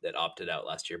that opted out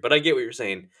last year. But I get what you're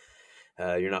saying.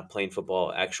 You're not playing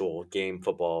actual game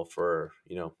football for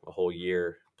a whole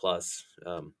year plus.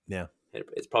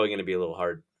 It's probably going to be a little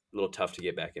hard, a little tough to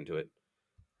get back into it.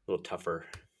 A little tougher.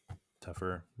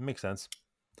 tougher. Makes sense.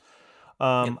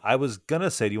 I was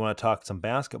gonna say, do you want to talk some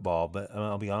basketball? But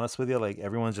I'll be honest with you, like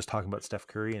everyone's just talking about Steph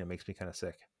Curry, and it makes me kind of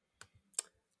sick.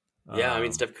 Yeah, I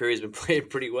mean Steph Curry's been playing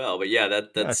pretty well, but yeah,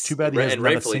 it's too bad he hasn't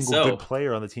have a single good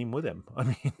player on the team with him. I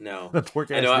mean, no, the poor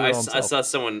guy. I know. I saw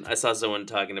someone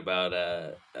talking about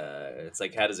it's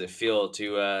like, how does it feel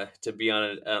to be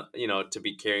on a to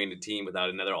be carrying a team without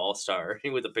another all-star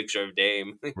with a picture of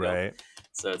Dame, right?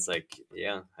 So it's like,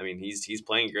 yeah, I mean he's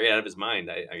playing great out of his mind.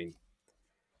 I mean.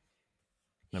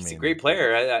 He's a great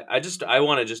player. Yeah. I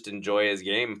want to just enjoy his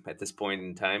game at this point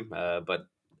in time. But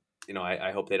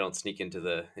I hope they don't sneak into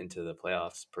the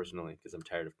playoffs personally, because I'm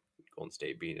tired of Golden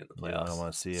State being in the playoffs. Yeah, I don't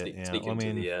want to see it. Yeah. Sneak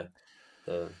into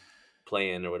the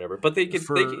play-in or whatever. But they could,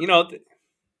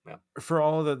 yeah. For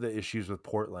all of the issues with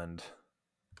Portland's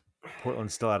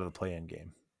still out of the play-in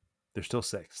game. They're still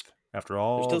sixth after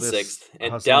all. They're still sixth,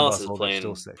 and Dallas is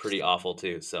playing pretty awful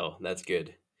too. So that's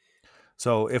good.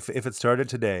 So if it started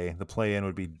today, the play-in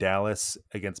would be Dallas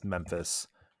against Memphis,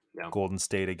 Golden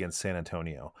State against San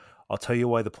Antonio. I'll tell you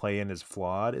why the play-in is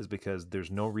flawed is because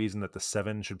there's no reason that the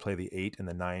 7 should play the 8 and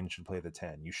the 9 should play the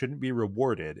 10. You shouldn't be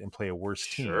rewarded and play a worse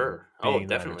team. Sure. Being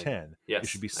 9 or 10. Yes, it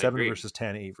should be 7 versus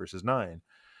 10, 8 versus 9.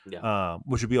 Yeah.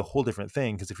 Which would be a whole different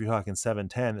thing, because if you're talking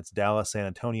 7-10, it's Dallas, San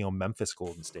Antonio, Memphis,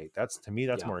 Golden State. That's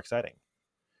more exciting.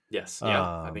 Yes. Yeah.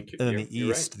 I think and then the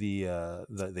East, right.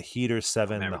 the Heat are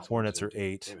 7, the Hornets are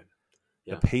 8.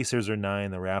 Yeah. The Pacers are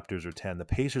 9, the Raptors are 10. The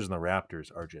Pacers and the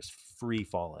Raptors are just free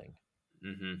falling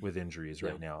with injuries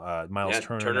right now. Miles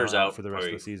Turner's out for the rest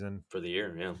of the season. For the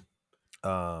year, yeah.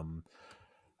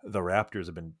 The Raptors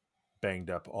have been banged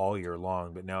up all year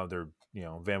long, but now they're,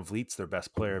 Van Vliet's their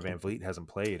best player. Van Vliet hasn't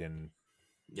played in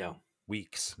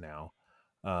weeks now.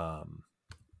 And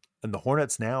the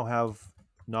Hornets now have,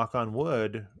 knock on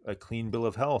wood, a clean bill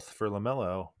of health for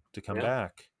LaMelo to come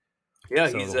back. Yeah,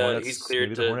 so he's cleared. He's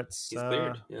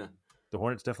cleared. Yeah, the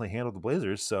Hornets definitely handled the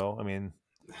Blazers. So I mean,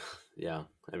 yeah,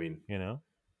 I mean,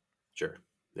 sure,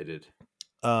 they did.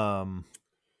 Yeah,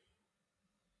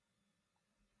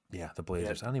 the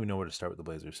Blazers. I don't even know where to start with the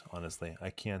Blazers. Honestly, I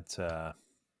can't. I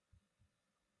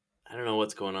don't know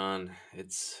what's going on.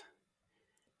 It's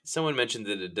someone mentioned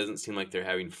that it doesn't seem like they're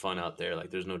having fun out there.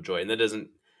 Like there's no joy, and that doesn't.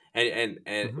 And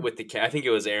with the I think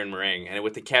it was Aaron Meringue, and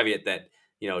with the caveat that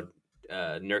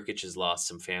Nurkic has lost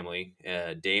some family.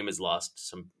 Dame has lost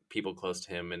some people close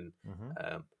to him, and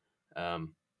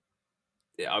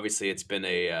obviously it's been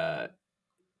a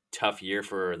tough year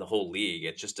for the whole league.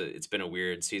 It's been a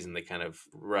weird season. They kind of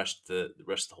rushed the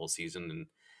whole season,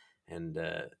 and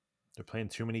they're playing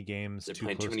too many games. They're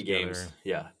playing too many games.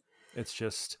 Yeah, it's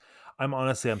just.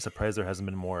 I'm surprised there hasn't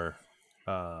been more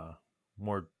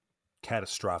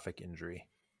catastrophic injury.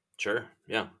 Sure.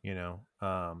 Yeah.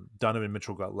 Donovan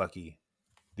Mitchell got lucky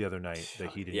the other night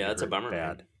that he didn't. Yeah, that's a bummer.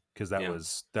 Bad, because that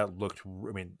looked.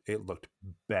 I mean, it looked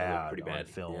bad. Pretty bad on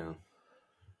film.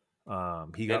 Yeah.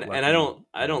 He got lucky. And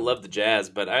I don't love the Jazz,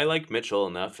 but I like Mitchell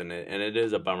enough, and it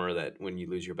is a bummer that when you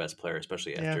lose your best player,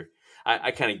 especially after.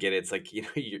 I kind of get it. It's like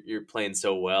you're playing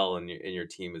so well, and your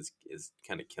team is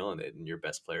kind of killing it, and your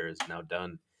best player is now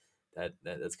done.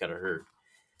 That's gotta hurt.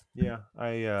 Yeah,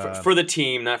 for the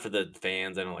team, not for the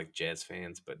fans. I don't like Jazz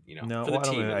fans, but for the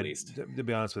team at least. To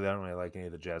be honest with you, I don't really like any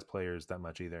of the Jazz players that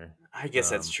much either. I guess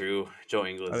that's true. Joe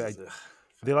Ingles.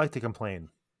 They like to complain.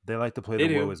 They like to play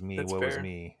the woe is me, that's woe fair. is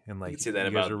me, and like you can say that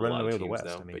you about guys are running away with the West.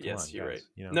 Though, I mean, but yes, you're guys,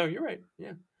 right. No, you're right.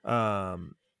 Yeah.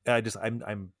 I'm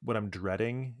what I'm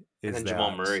dreading is and then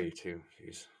Jamal Murray too.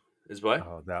 Jeez. Is what?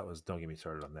 Oh, don't get me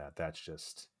started on that. That's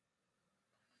just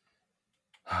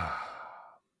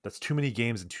that's too many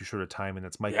games in too short a time, and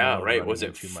that's Mike. Yeah, right. Was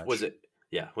it too much?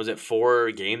 Was it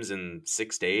 4 games in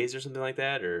 6 days or something like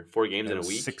that, or 4 games in a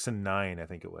week? 6 and 9, I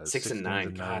think it was. 6 and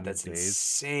 9. God, that's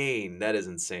insane. That is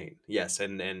insane. Yes,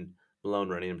 and Malone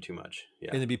running him too much.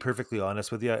 Yeah. And to be perfectly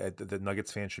honest with you, the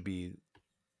Nuggets fans should be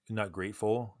not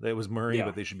grateful that it was Murray,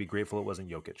 but they should be grateful it wasn't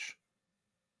Jokic,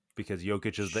 because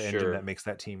Jokic is the engine that makes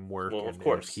that team work. Well, of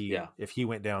course, if he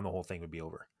went down, the whole thing would be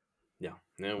over. Yeah,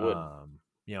 it would.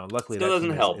 Luckily still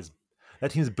doesn't help.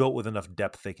 That team's built with enough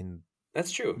depth they can. That's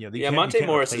true. Monte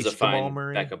Morris is a fine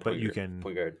backup point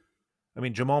guard. I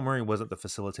mean, Jamal Murray wasn't the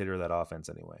facilitator of that offense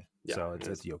anyway. Yeah, so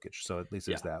it's Jokic. So at least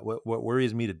there's that. What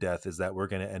worries me to death is that we're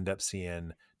going to end up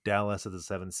seeing Dallas as the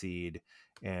 7 seed,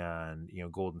 and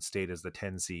Golden State as the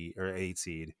 10 seed or 8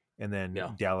 seed, and then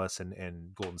Dallas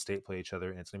and Golden State play each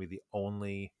other, and it's going to be the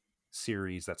only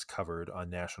series that's covered on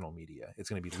national media. It's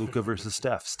going to be Luka versus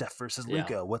Steph versus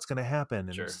Luka. What's going to happen?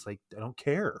 And it's like, I don't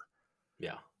care.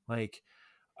 Yeah, like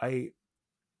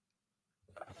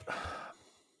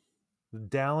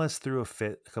Dallas threw a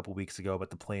fit a couple weeks ago about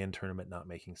the play-in tournament not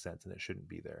making sense and it shouldn't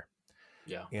be there.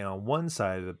 Yeah. And on one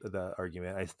side of the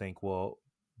argument, I think, well,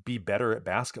 be better at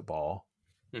basketball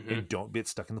and don't get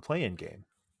stuck in the play-in game.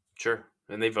 Sure.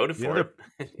 And they voted for it.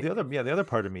 The other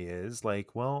part of me is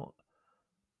like, well,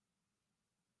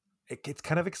 it's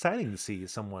kind of exciting to see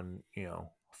someone,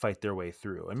 fight their way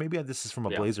through. And maybe this is from a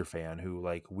Blazer fan who,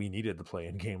 like, we needed the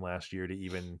play-in game last year to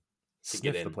even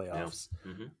sniff the playoffs.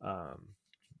 I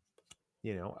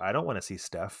don't want to see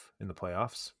Steph in the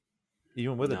playoffs,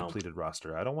 even with a depleted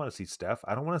roster. I don't want to see Steph.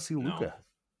 I don't want to see Luka.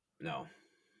 No.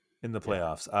 In the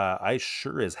playoffs. I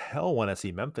sure as hell want to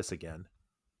see Memphis again.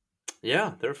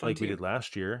 Yeah, they're fun like team. We did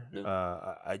last year.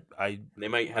 Yeah. They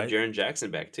might have Jaren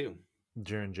Jackson back too.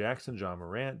 Jaren Jackson, John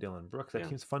Morant, Dylan Brooks. That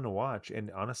team's fun to watch,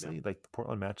 and honestly, like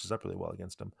Portland matches up really well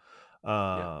against them.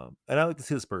 And I like to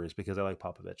see the Spurs because I like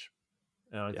Popovich,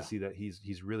 and I like to see that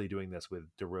he's really doing this with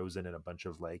DeRozan and a bunch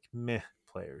of like meh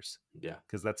players. Yeah,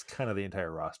 because that's kind of the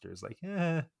entire roster is like,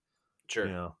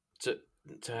 sure. So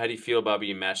how do you feel about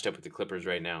being matched up with the Clippers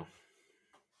right now?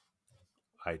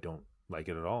 I don't like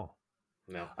it at all.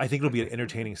 No, I think it'll be an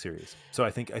entertaining series. So I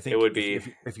think it would be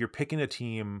if you're picking a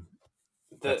team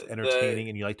that's entertaining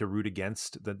and you like to root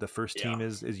against, the first team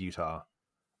is Utah,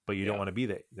 but you don't want to be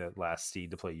the last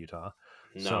seed to play Utah.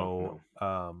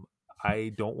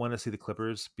 I don't want to see the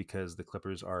Clippers because the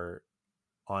Clippers are,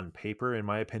 on paper, in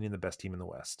my opinion, the best team in the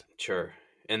West. Sure,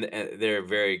 and they're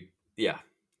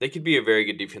they could be a very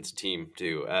good defensive team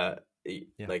too.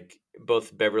 Like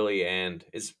both Beverly and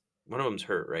is one of them's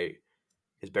hurt, right?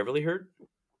 Is Beverly hurt?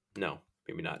 No,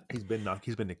 maybe not. He's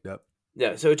been nicked up.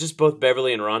 Yeah, so just both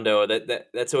Beverly and Rondo.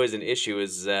 That's always an issue.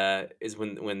 Is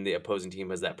when the opposing team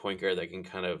has that point guard that can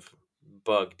kind of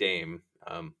bug Dame,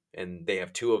 and they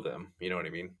have two of them. You know what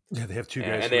I mean? Yeah, they have two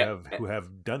guys who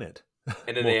have done it.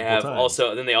 And then they have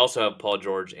also have Paul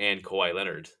George and Kawhi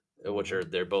Leonard, which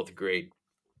they're both great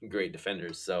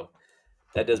defenders. So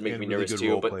that does make me really nervous good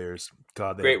too. Role but players,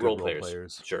 God, they great have role good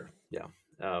players. Sure, yeah.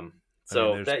 They're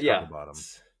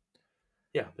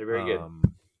very good.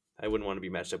 I wouldn't want to be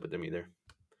matched up with them either.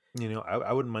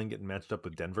 I wouldn't mind getting matched up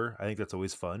with Denver. I think that's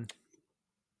always fun.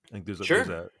 I think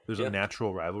there's a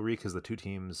natural rivalry because the two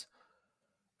teams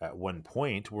at one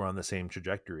point were on the same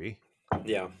trajectory.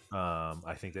 Yeah.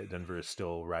 I think that Denver is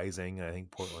still rising. I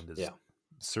think Portland is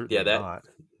certainly not.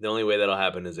 The only way that'll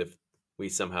happen is if we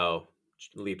somehow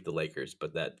leap the Lakers,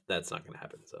 but that's not going to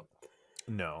happen. So.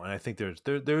 No, and I think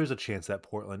there is a chance that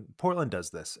Portland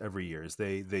does this every year. Is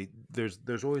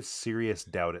there's always serious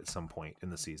doubt at some point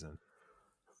in the season.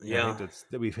 Yeah, I think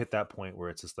that we've hit that point where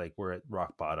it's just like we're at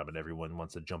rock bottom and everyone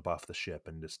wants to jump off the ship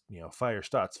and just fire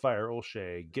Stotts, fire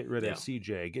Olshey, get rid of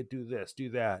CJ, do this,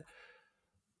 do that.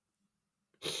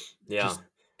 Yeah,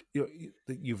 just,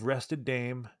 you've rested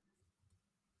Dame.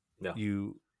 Yeah,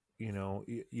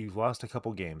 you've lost a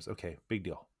couple games. Okay, big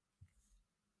deal.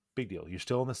 You're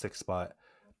still in the 6th spot.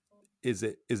 Is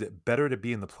it better to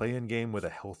be in the play-in game with a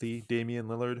healthy Damian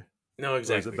Lillard? No,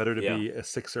 exactly. Or is it better to be a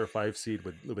 6 or 5 seed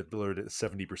with Lillard at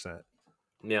 70%?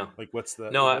 Yeah. Like what's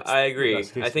the? No, I agree. I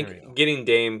think scenario? Getting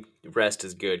Dame rest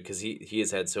is good because he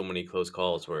has had so many close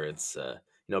calls where it's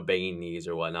banging knees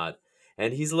or whatnot,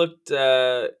 and he's looked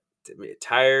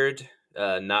tired.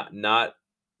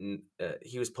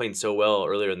 He was playing so well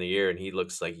earlier in the year, and he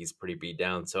looks like he's pretty beat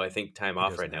down. So I think time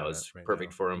off right now is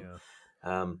perfect for him.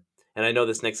 Yeah. And I know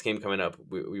this next game coming up,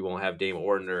 we won't have Dame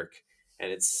or Nurk, and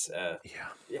it's I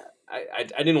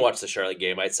didn't watch the Charlotte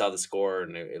game. I saw the score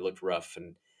and it looked rough,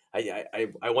 and I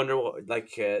wonder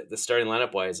the starting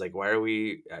lineup wise, like why are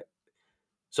we?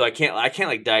 So I can't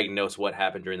like diagnose what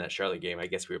happened during that Charlotte game. I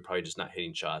guess we were probably just not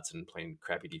hitting shots and playing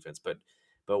crappy defense, but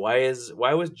why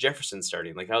was Jefferson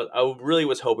starting? Like I really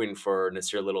was hoping for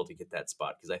Nasir Little to get that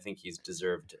spot because I think he's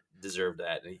deserved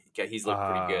that, and he's looked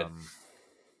pretty good.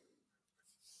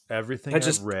 Everything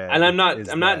I've read, and I'm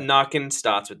not knocking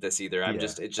Stotts with this either.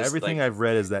 It's just everything I've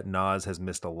read is that Nas has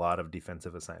missed a lot of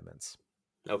defensive assignments.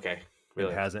 Okay,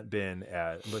 really, it hasn't been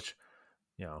at which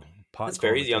That's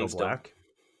very young Black. Sure.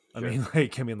 I mean,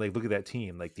 look at that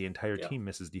team. Like the entire team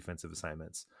misses defensive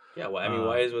assignments. Yeah, well, I mean,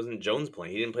 why wasn't Jones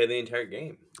playing? He didn't play the entire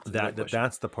game.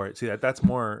 That's the part. See, that's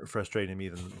more frustrating to me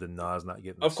than Nas not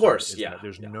getting. Of course,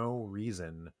 There's no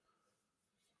reason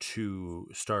to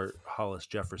start Hollis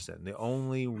Jefferson. The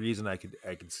only reason I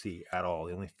could see at all,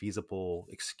 the only feasible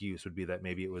excuse would be that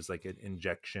maybe it was like an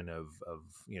injection of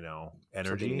energy.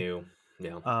 Something new.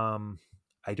 Yeah.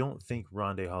 I don't think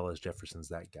Rondae Hollis Jefferson's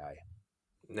that guy.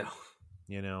 No.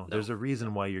 There's a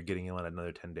reason why you're getting him on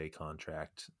another 10-day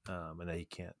contract, and that he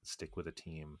can't stick with a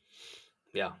team.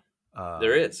 Yeah.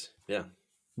 There is. Yeah.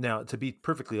 Now, to be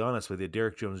perfectly honest with you,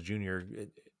 Derrick Jones Jr.,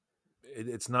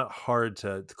 it's not hard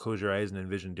to close your eyes and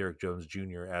envision Derrick Jones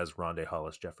Jr. as Rondé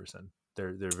Hollis Jefferson.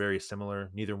 They're very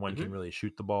similar. Neither one can really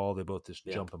shoot the ball. They both just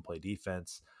jump and play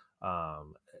defense.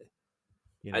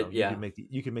 You can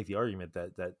make the argument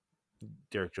that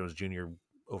Derrick Jones Jr.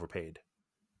 overpaid.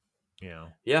 Yeah.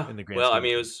 In the grand well, I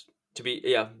mean, it was to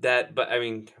be that, but I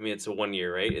mean, it's a 1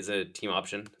 year, right? Is it a team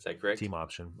option? Is that correct? Team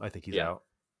option. I think he's out.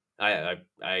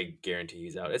 I guarantee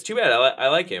he's out. It's too bad. I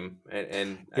like him,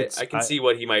 and I can see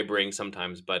what he might bring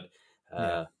sometimes, but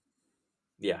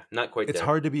not quite. It's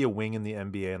hard to be a wing in the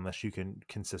NBA unless you can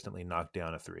consistently knock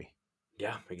down a three.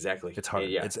 Yeah, exactly. It's hard.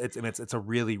 Yeah. It's a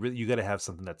really you got to have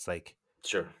something that's like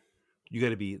sure. You got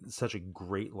to be such a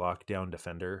great lockdown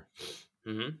defender,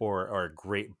 or a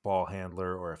great ball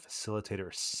handler, or a facilitator,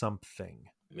 or something.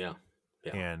 Yeah.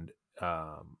 And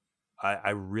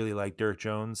I really like Derrick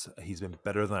Jones. He's been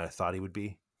better than I thought he would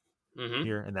be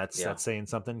here, and that's saying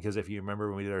something, because if you remember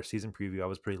when we did our season preview, I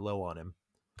was pretty low on him.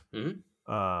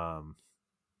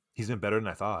 He's been better than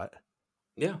I thought.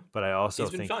 Yeah, but I also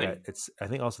think that it's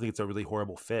a really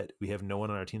horrible fit. We have no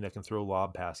one on our team that can throw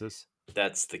lob passes.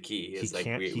 That's the key. Is like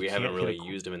we haven't really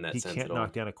used him in that sense. He can't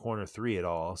knock down a corner three at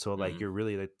all. So like you're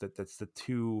really that's the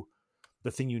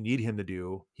thing you need him to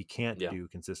do, he can't do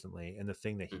consistently, and the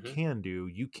thing that he can do,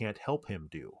 you can't help him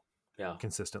do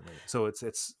consistently. So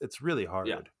it's really hard.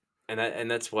 Yeah.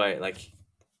 And that's why, like,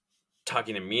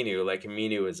 talking to Minu, like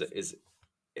Minu is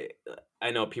I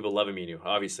know people love Aminu,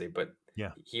 obviously, but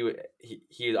he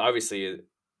obviously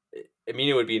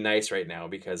Aminu would be nice right now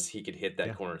because he could hit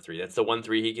that corner three. That's the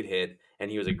 1-3 he could hit,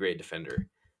 and he was a great defender.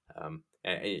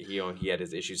 And he had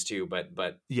his issues too,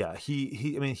 but yeah,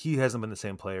 he hasn't been the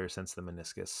same player since the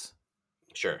meniscus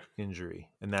injury,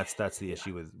 and that's the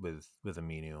issue with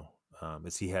Aminu,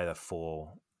 is he had a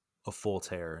full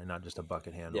tear and not just a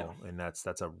bucket handle, and that's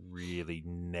a really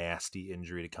nasty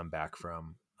injury to come back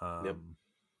from.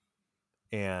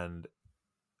 And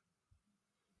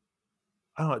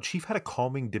I don't know, Chief had a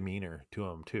calming demeanor to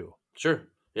him too. Sure.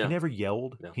 Yeah. He never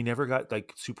yelled. No. He never got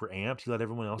like super amped. He let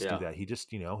everyone else do that. He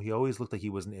just, he always looked like he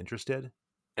wasn't interested.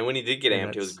 And when he did get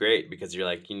amped, it was great because you're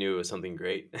like, you knew it was something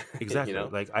great. Exactly.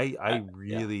 Like I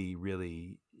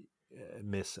really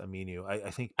miss Aminu.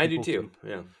 I think I do too.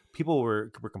 Yeah. People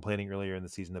were complaining earlier in the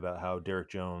season about how Derrick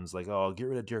Jones, like, oh, get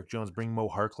rid of Derrick Jones, bring Mo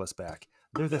Harkless back.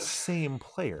 They're the same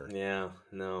player. Yeah.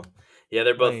 No. Yeah,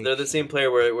 they're both. They're the same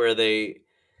player where they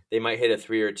might hit a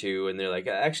 3 or 2, and they're like,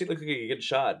 actually look like a good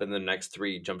shot, but then the next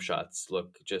 3 jump shots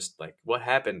look just like, what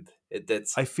happened?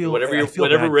 I feel whatever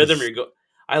rhythm you're going.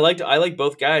 I like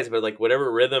both guys, but like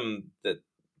whatever rhythm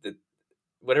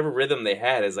whatever rhythm they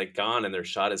had is like gone, and their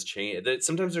shot has changed.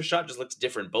 Sometimes their shot just looks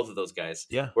different. Both of those guys,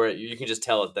 where you can just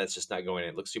tell that's just not going.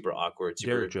 It looks super awkward.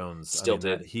 Derrick Jones,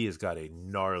 stilted. He has got a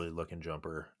gnarly looking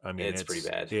jumper. I mean, it's pretty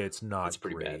bad. It's not. It's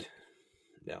pretty bad.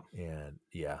 Yeah. And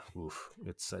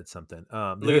it's something.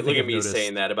 Look at me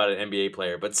saying that about an NBA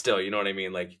player, but still, you know what I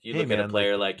mean? Like you look at a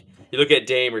player like you look at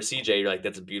Dame or CJ, you're like,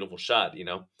 that's a beautiful shot,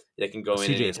 They can go in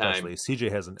CJ anytime.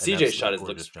 CJ hasn't. CJ's shot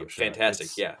looks fantastic.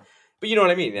 But you know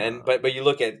what I mean? And but you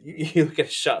look at a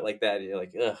shot like that, and you're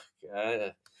like,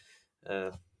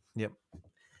 ugh. Yep.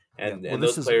 And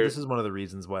this is one of the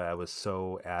reasons why I was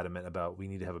so adamant about we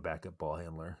need to have a backup ball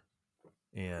handler.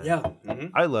 And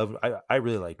I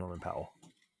really like Norman Powell.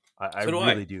 I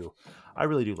really do. I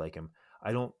really do like him.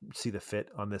 I don't see the fit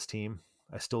on this team.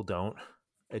 I still don't.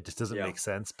 It just doesn't make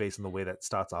sense based on the way that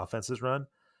Stott's offense is run.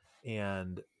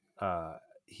 And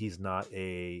he's not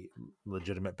a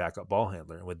legitimate backup ball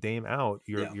handler. And with Dame out,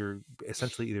 you're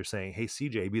essentially either saying, hey,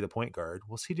 CJ, be the point guard.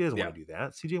 Well, CJ doesn't want to do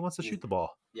that. CJ wants to shoot the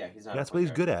ball. Yeah, he's not. That's what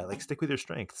he's good at. Like, stick with your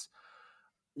strengths.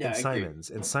 Yeah,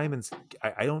 and Simons,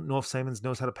 I don't know if Simons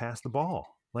knows how to pass the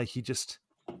ball. Like, he just,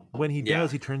 when he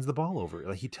does, he turns the ball over.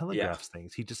 Like, he telegraphs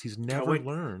things. He's never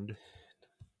learned.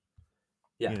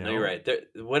 Yeah, no, you're right.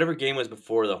 Whatever game was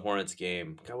before the Hornets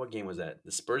game. God, what game was that?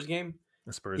 The Spurs game?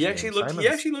 The Spurs. He actually looked.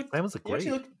 Simons looked great.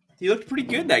 He looked pretty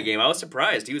good that game. I was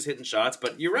surprised. He was hitting shots,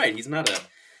 but you're right. He's not a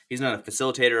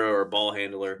facilitator or a ball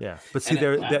handler. Yeah, but see,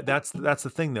 that's the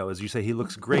thing though, is you say he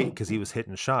looks great because he was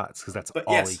hitting shots, because that's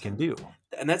all he can do.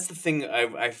 And that's the thing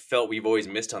I felt we've always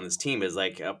missed on this team is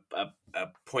like a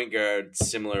point guard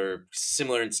similar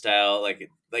in style,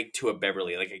 like to a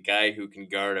Beverly, like a guy who can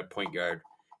guard a point guard.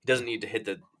 He doesn't need to hit.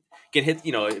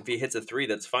 If he hits a 3,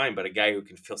 that's fine. But a guy who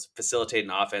can facilitate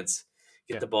an offense,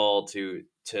 get the ball to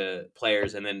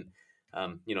players, and then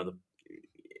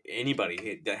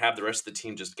anybody that have the rest of the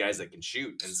team just guys that can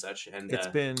shoot and such. And it's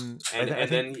been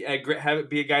then have it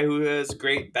be a guy who has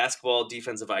great basketball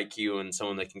defensive IQ and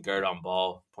someone that can guard on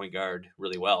ball, point guard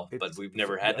really well. But we've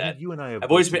never had that. You and I have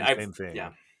always been the same thing. Yeah.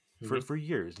 for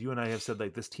years. You and I have said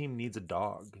like this team needs a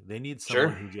dog. They need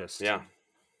someone who just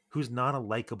who's not a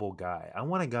likable guy. I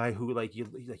want a guy who like you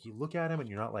look at him and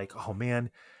you're not like, oh man,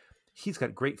 he's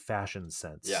got great fashion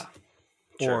sense. Yeah.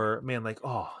 Or man, like,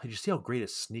 oh, did you see how great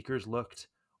his sneakers looked?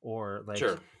 Or like,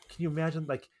 can you imagine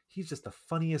like he's just the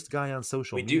funniest guy on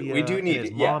social media? We do need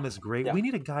his mom is great. We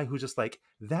need a guy who's just like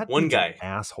that. One guy, an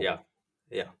asshole.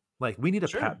 Yeah. Like we need a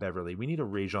Pat Beverly, we need a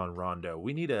Rajon Rondo,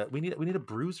 we need a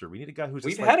bruiser, we need a guy who's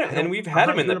just we've had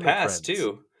him in the past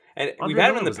too, and we've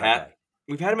had him in the past.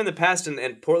 We've had him in the past,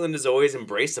 and Portland has always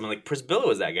embraced him. Like Prisbilla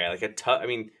was that guy, like a tough. I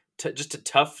mean, just a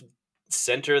tough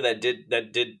center that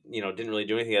didn't really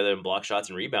do anything other than block shots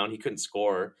and rebound. He couldn't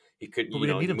score. He couldn't. But we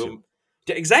didn't need him to.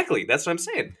 Exactly. That's what I'm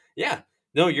saying. Yeah.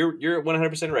 No, you're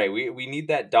 100% right. We need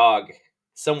that dog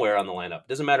somewhere on the lineup.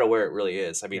 Doesn't matter where it really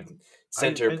is. I mean,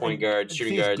 center, point guard,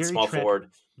 shooting guard, small forward.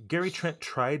 Gary Trent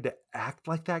tried to act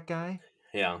like that guy.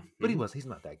 Yeah, but he's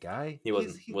not that guy. He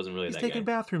wasn't really that guy. He's taking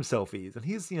bathroom selfies, and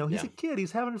he's a kid.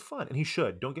 He's having fun, and he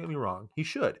should. Don't get me wrong, he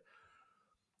should.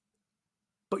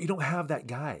 But you don't have that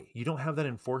guy. You don't have that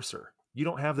enforcer. You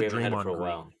don't have the Draymond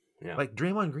Green. Yeah. Like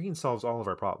Draymond Green solves all of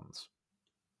our problems.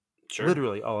 Sure.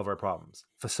 Literally all of our problems.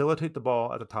 Facilitate the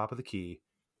ball at the top of the key.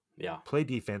 Yeah. Play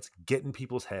defense, get in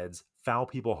people's heads, foul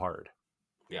people hard.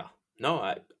 Yeah. No,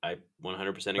 I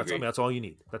 100% agree. That's all you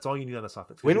need. That's all you need on this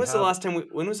offense. When was the last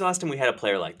time we had a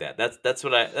player like that? That's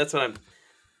what I'm.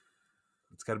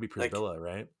 It's got to be Prisbilla,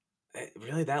 right?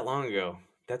 Really, that long ago?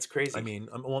 That's crazy. I mean,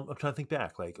 I'm trying to think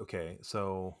back. Like, okay,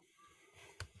 so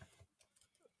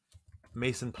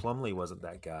Mason Plumlee wasn't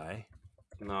that guy.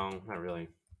 No, not really.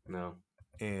 No.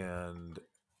 And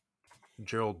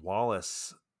Gerald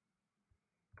Wallace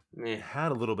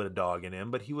had a little bit of dog in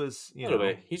him, but he was,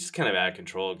 he's just kind of out of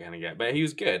control kind of guy, but he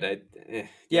was good.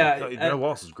 Gerald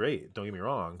Wallace is great. Don't get me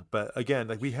wrong, but again,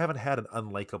 like we haven't had an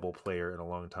unlikable player in a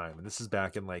long time, and this is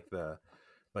back in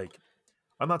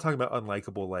I'm not talking about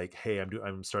unlikable like, hey,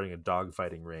 I'm starting a dog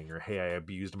fighting ring, or hey, I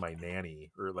abused my nanny,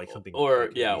 or like something,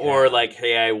 or like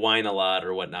hey, I whine a lot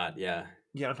or whatnot. Yeah,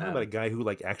 I'm talking about a guy who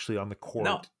like actually on the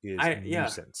court is a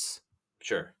nuisance.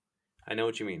 Sure, I know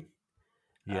what you mean.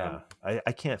 Yeah,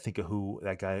 I can't think of who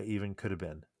that guy even could have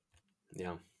been.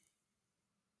 Yeah.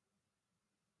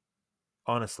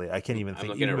 Honestly, I can't even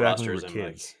think. Even back when we were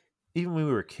kids, even when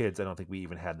we were kids, I don't think we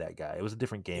even had that guy. It was a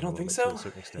different game. You don't think so? To a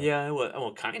certain extent. Yeah,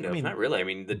 well, kind of. I mean, not really. I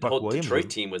mean, the whole Detroit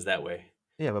team was that way.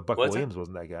 Yeah, but Buck Williams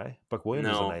wasn't that guy. Buck Williams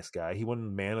was a nice guy. He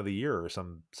won Man of the Year or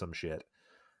some shit.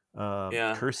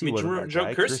 Kersey wasn't that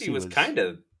guy. Kersey was kind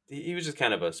of. He was just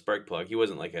kind of a spark plug. He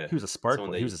wasn't like a. He was a spark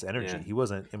plug. He was this energy. Yeah. He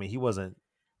wasn't. I mean, he wasn't.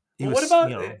 What about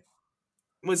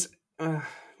was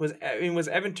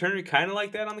Evan Turner kind of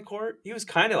like that on the court? He was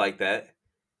kind of like that.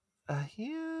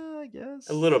 Yeah, I guess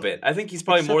a little bit. I think he's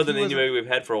probably more than anybody we've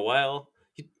had for a while.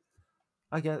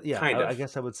 I guess, yeah. I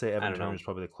guess I would say Evan Turner is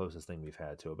probably the closest thing we've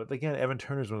had to it. But again, Evan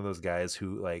Turner is one of those guys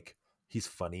who like he's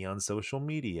funny on social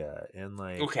media and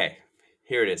like. Okay,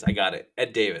 here it is. I got it.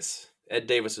 Ed Davis. Ed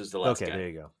Davis was the last guy. Okay, there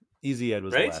you go. Easy Ed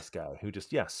was the last guy who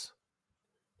just yes.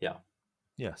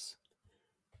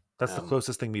 That's the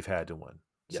closest thing we've had to one.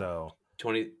 Yep. So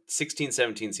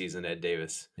 2016-17 season, Ed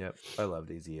Davis. Yep. I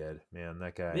loved Easy Ed. Man,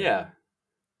 that guy. Yeah.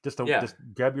 Just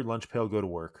grab your lunch pail, go to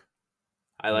work.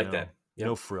 I like that. Yep.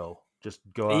 No frill. Just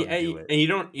go out and do it. And you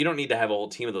don't need to have a whole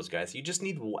team of those guys. You just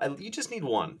need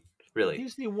one, really. You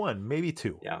just need one, maybe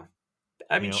two. Yeah.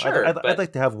 I mean, sure. I'd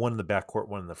like to have one in the back court,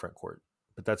 one in the front court.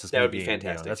 But that's just that would be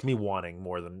fantastic. That's me wanting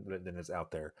more than is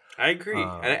out there. I agree,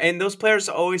 and those players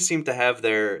always seem to have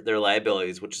their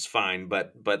liabilities, which is fine.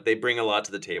 But they bring a lot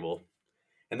to the table,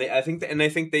 and I think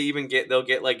they even they'll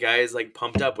get like guys like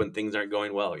pumped up when things aren't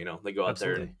going well. They go out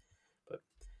there.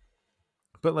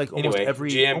 But like almost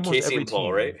every GM Casey and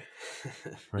Paul, right?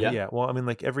 Right. Yeah. Well, I mean,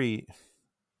 like every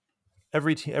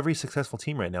successful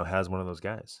team right now has one of those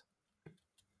guys.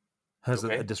 Has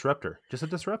a disruptor, just a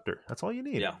disruptor. That's all you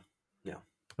need. Yeah.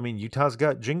 I mean, Utah's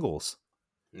got Jingles.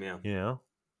 Yeah.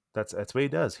 That's what he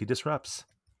does. He disrupts.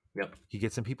 Yep. He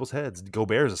gets in people's heads.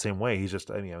 Gobert's the same way. He's just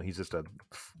a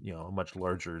much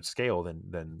larger scale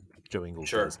than Joe Ingles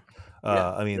does.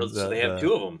 I mean, so they have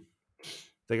two of them.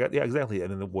 They got exactly. And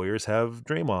then the Warriors have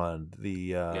Draymond.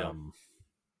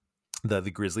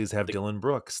 The Grizzlies have Dillon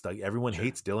Brooks. Like everyone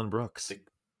hates Dillon Brooks.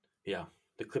 The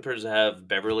Clippers have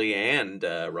Beverly and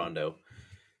Rondo.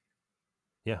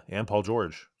 Yeah, and Paul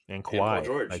George. And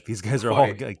Kawhi. Like these guys are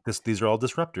all like this. These are all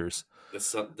disruptors. The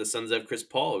Suns have Chris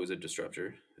Paul, who's a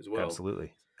disruptor as well.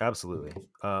 Absolutely.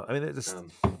 I mean,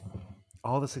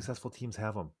 all the successful teams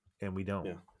have them, and we don't.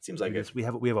 Yeah, seems like we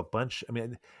have a bunch. I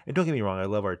mean, and don't get me wrong, I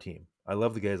love our team. I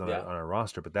love the guys on our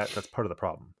roster, but that's part of the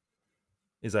problem.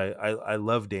 is I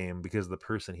love Dame because of the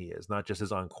person he is, not just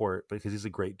as on court, but because he's a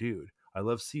great dude. I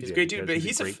love CJ. He's a great dude, but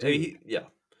he's a great dude. Yeah.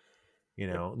 You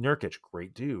know, Nurkic,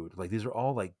 great dude. Like these are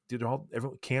all like, dude,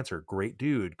 everyone. Cancer, great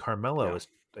dude. Carmelo is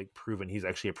like proven he's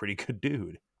actually a pretty good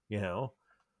dude. You know,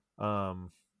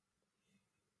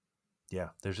 yeah.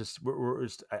 There's just we're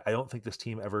just, I don't think this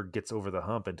team ever gets over the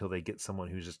hump until they get someone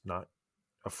who's just not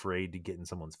afraid to get in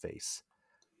someone's face.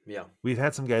 Yeah, we've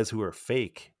had some guys who are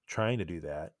fake trying to do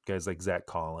that. Guys like Zach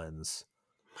Collins,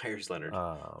 Myers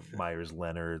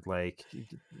Leonard, like, you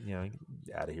know,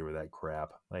 out of here with that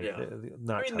crap. Like,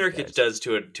 not. I mean, Nurkic guys. does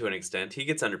to an extent. He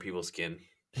gets under people's skin.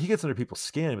 He gets under people's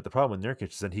skin, but the problem with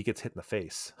Nurkic is that he gets hit in the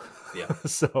face. Yeah.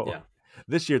 So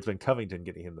this year it's been Covington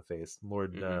getting hit in the face,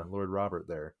 Lord Robert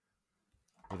there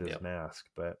with his mask.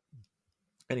 But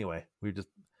anyway, we're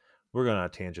going on a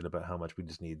tangent about how much we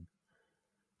just need.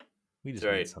 We just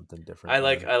need something different. I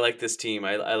like this team.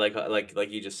 I like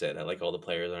you just said. I like all the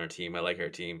players on our team. I like our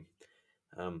team.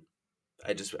 I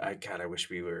wish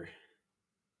we were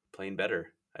playing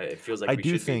better. It feels like I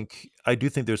do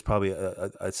think there's probably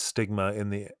a stigma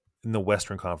in the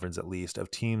Western Conference, at least,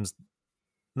 of teams,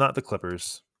 not the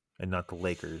Clippers and not the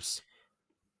Lakers,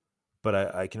 but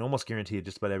I can almost guarantee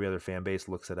just about every other fan base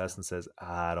looks at us and says,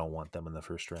 I don't want them in the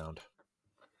first round.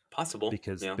 Possible,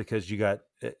 because you got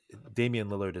Damian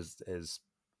Lillard is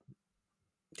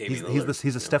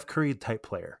he's a Steph Curry type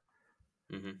player,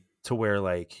 to where,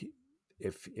 like,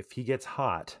 if he gets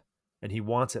hot and he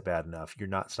wants it bad enough, you're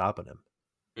not stopping him.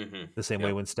 The same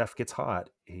way when Steph gets hot,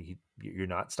 you're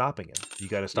not stopping him. You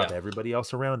got to stop everybody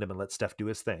else around him and let Steph do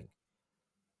his thing.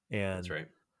 And that's right.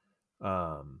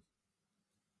 I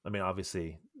mean,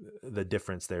 obviously, the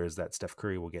difference there is that Steph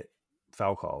Curry will get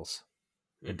foul calls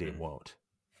and Dame won't.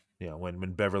 You know,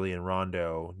 when Beverly and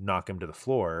Rondo knock him to the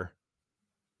floor,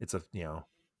 it's a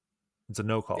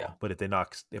no call. Yeah. But if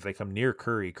they come near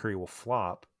Curry, Curry will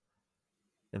flop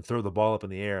and throw the ball up in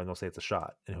the air, and they'll say it's a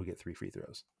shot, and he'll get 3 free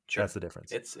throws. Sure. That's the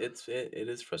difference. It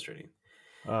is frustrating.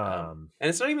 And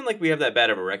it's not even like we have that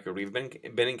bad of a record. We've been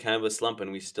in kind of a slump,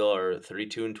 and we still are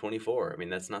 32-24. I mean,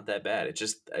 that's not that bad. It's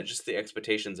just the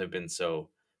expectations have been so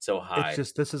high. It's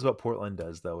just, this is what Portland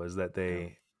does, though, is that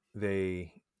they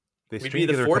string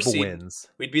together a couple wins.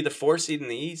 We'd be the 4 seed in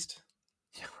the East.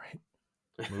 Yeah,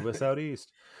 right. Move us out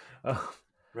east.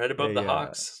 Right above the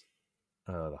Hawks.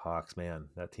 The Hawks, man,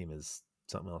 that team is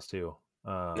something else too.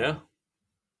 Yeah.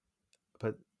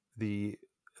 But the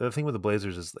thing with the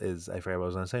Blazers is I forgot what I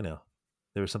was going to say now.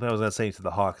 There was something I was going to say to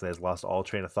the Hawks, and I just lost all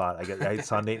train of thought. I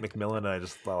saw Nate McMillan, and I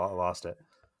just lost it.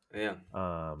 Yeah.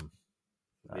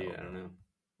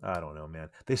 I don't know, man.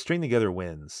 They string together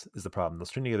wins is the problem. They'll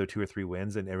string together 2 or 3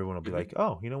 wins, and everyone will be like,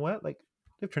 "Oh, you know what? Like,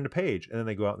 they've turned a page," and then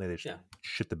they go out and they just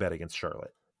shit the bed against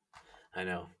Charlotte. I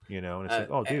know. You know, and it's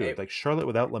like, oh, dude, like Charlotte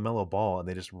without LaMelo Ball, and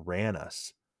they just ran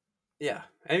us. Yeah,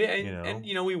 and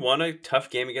we won a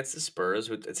tough game against the Spurs.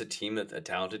 It's a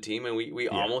talented team, and we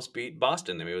almost beat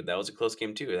Boston. I mean, that was a close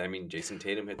game too. I mean, Jason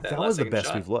Tatum hit that. That was the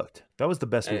best we've looked. That was the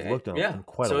best we've looked in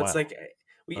quite a while. So it's like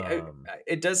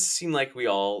it does seem like we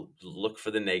all look for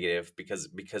the negative because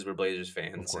we're Blazers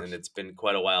fans, and it's been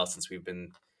quite a while since we've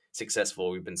been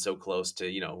successful. We've been so close to,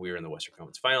 we were in the Western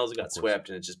Conference Finals, we got swept,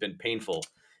 and it's just been painful.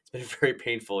 It's been very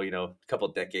painful, a couple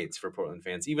of decades for Portland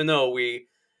fans. Even though we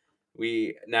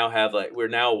now have we're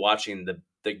now watching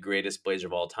the greatest Blazer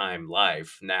of all time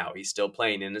live. Now he's still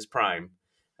playing in his prime.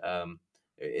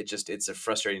 It's a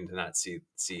frustrating to not see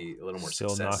a little more still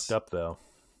success. Knocked up though.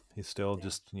 He's still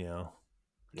just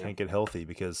can't get healthy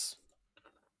because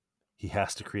he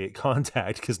has to create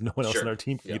contact because no one else in our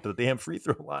team can get to the damn free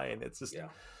throw line. It's just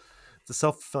it's a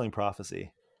self-fulfilling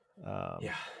prophecy.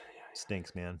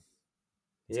 Stinks, man.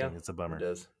 It's a bummer. It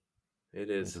does. It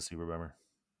is. It's a super bummer.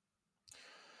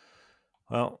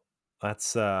 Well,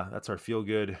 that's our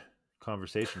feel-good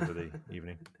conversation for the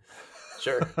evening.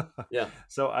 Sure. Yeah.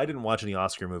 So I didn't watch any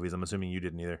Oscar movies. I'm assuming you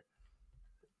didn't either.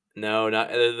 No, not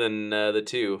other than the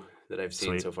 2 that I've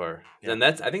seen so far. Yeah. And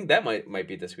I think that might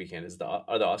be this weekend.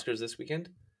 Are the Oscars this weekend,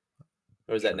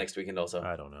 or is that next weekend also?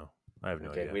 I don't know. I have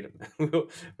no idea. We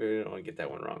don't want to get that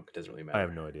one wrong. It doesn't really matter. I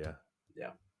have no idea.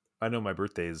 Yeah. I know my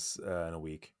birthday's in a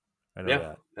week. I know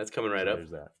that. That's coming right up.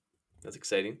 There's that. That's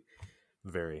exciting.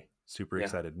 Very super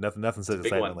excited. Nothing says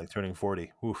excitement like turning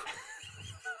 40. Oof.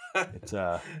 It's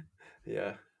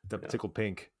tickled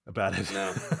pink about it.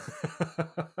 No.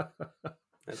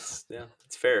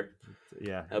 It's fair.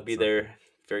 Yeah. I'll be there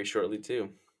very shortly too.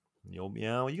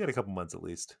 You got a couple months at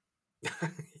least.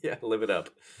 Yeah, live it up.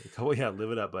 Live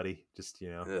it up, buddy. Just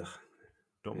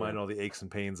don't mind all the aches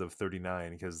and pains of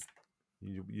 39 because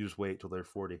you just wait till they're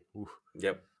 40. Oof.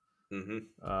 Yep.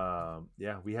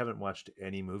 Mm-hmm. We haven't watched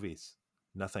any movies.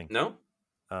 Nothing. No.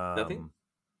 Nothing.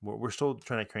 We're still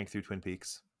trying to crank through Twin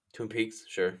Peaks. Twin Peaks,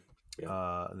 sure.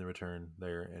 Yeah. And The Return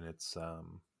there, and it's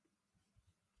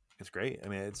great. I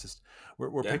mean, it's just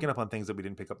we're picking up on things that we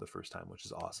didn't pick up the first time, which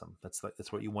is awesome. That's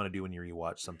what you want to do when you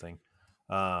rewatch something.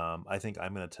 I think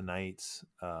I'm gonna tonight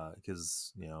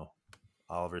because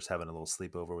Oliver's having a little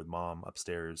sleepover with Mom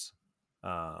upstairs,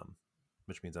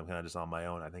 which means I'm kind of just on my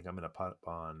own. I think I'm gonna put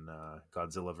on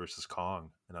Godzilla versus Kong,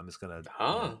 and I'm just gonna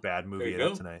bad movie it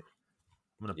up tonight.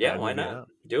 I'm gonna why not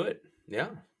do it? Yeah,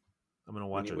 I'm gonna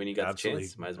watch when you got the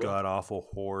chance. Might as well. God awful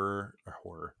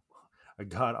a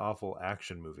god awful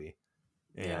action movie,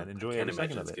 and enjoy every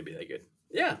second of it. It's gonna be that good.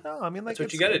 Yeah, no, I mean, like, that's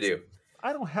what you got to do.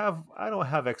 I don't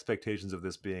have expectations of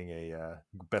this being a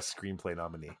best screenplay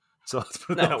nominee. So let's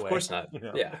put it that way. Of course not.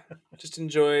 Yeah, just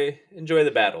enjoy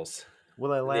the battles.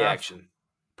 Will I laugh? The action.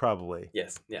 Probably.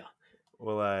 Yes. Yeah.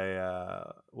 Will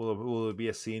I? Will it be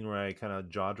a scene where I kind of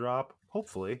jaw drop?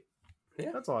 Hopefully.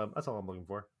 Yeah. That's all I'm looking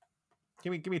for.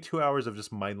 Give me 2 hours of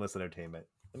just mindless entertainment.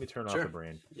 Let me turn off the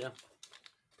brain. Yeah.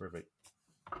 Perfect.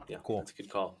 Yeah. Cool. That's a good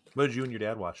call. What did you and your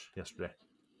dad watch yesterday?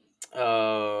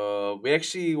 We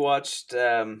actually watched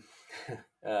Last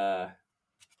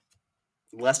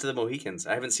of the Mohicans.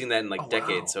 I haven't seen that in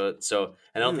decades. Wow. So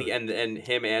I don't think and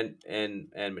him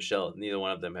and Michelle, neither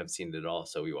one of them have seen it at all.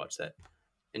 So we watched that.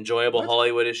 Enjoyable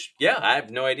Hollywoodish. Yeah, I have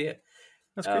no idea.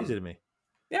 That's crazy to me.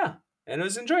 Yeah, and it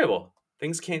was enjoyable.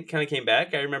 Things kind of came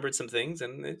back. I remembered some things,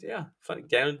 and funny.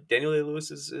 Daniel Day-Lewis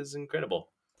is incredible.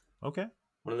 Okay,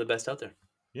 one of the best out there.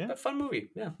 Yeah, a fun movie.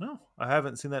 Yeah, no, I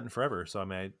haven't seen that in forever. So I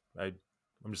mean, I'm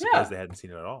just surprised they hadn't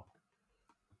seen it at all.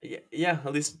 Yeah.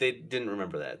 At least they didn't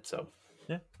remember that. So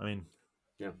yeah, I mean,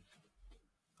 yeah,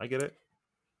 I get it.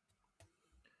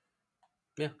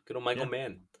 Yeah, good old Michael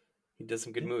Mann. He does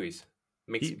some good movies.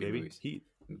 Makes Heat, good movies. Heat.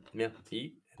 Yeah,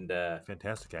 Heat. And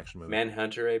fantastic action movie.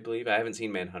 Manhunter, I believe. I haven't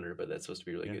seen Manhunter, but that's supposed to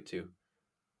be really good too.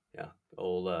 Yeah,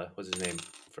 old what's his name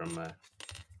from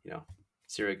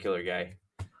serial killer guy.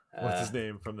 What's his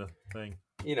name from the thing?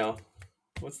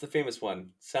 What's the famous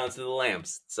one? Sounds of the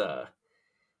Lambs. It's oh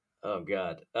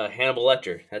god, Hannibal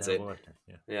Lecter. That's Hannibal Lecter.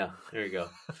 Yeah, there you go.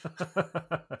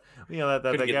 that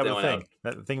guy with the thing,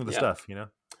 that thing with the stuff.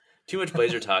 Too much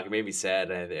Blazer talk. It made me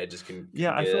sad. I just couldn't.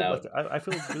 Yeah, I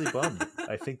feel really bummed.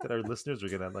 I think that our listeners are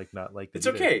gonna not like. It's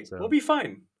okay. So. We'll be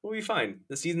fine.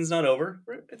 The season's not over.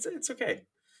 It's okay.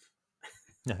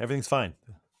 Yeah, everything's fine.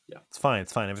 Yeah, it's fine.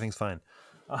 Everything's fine.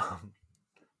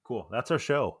 Cool. That's our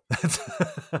show.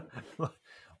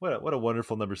 What a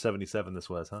wonderful number 77 this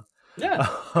was, huh? Yeah.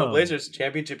 Blazers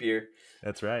championship year.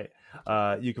 That's right.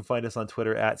 You can find us on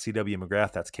Twitter at CW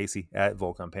McGrath. That's Casey. At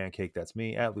Volcom Pancake. That's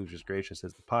me. At Losers Gracious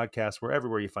is the podcast. We're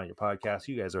everywhere you find your podcast.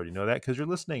 You guys already know that because you're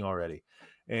listening already.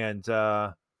 And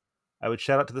I would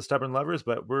shout out to the Stubborn Lovers,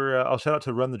 but I'll shout out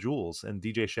to Run the Jewels and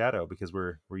DJ Shadow because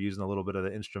we're using a little bit of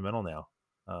the instrumental now.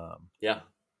 Yeah.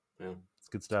 It's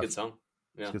good stuff. It's a good song.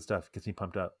 Yeah. It's good stuff. Gets me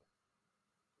pumped up.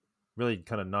 Really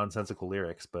kind of nonsensical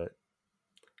lyrics, but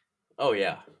oh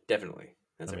yeah, definitely.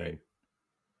 That's right.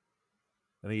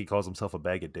 I think he calls himself a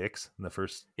bag of dicks in the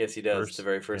first. Yes, he does. Verse. The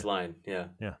very first line. Yeah.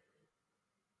 Yeah.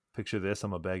 Picture this: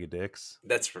 I'm a bag of dicks.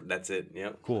 That's it.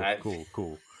 Yep. Cool.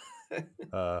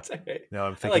 Okay. Now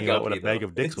I'm thinking about what a bag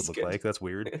of dicks would look like. That's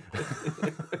weird.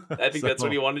 I think that's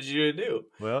what he wanted you to do.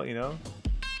 Well,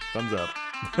 thumbs up.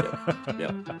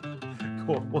 Yep.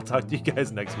 Cool. We'll talk to you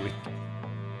guys next week.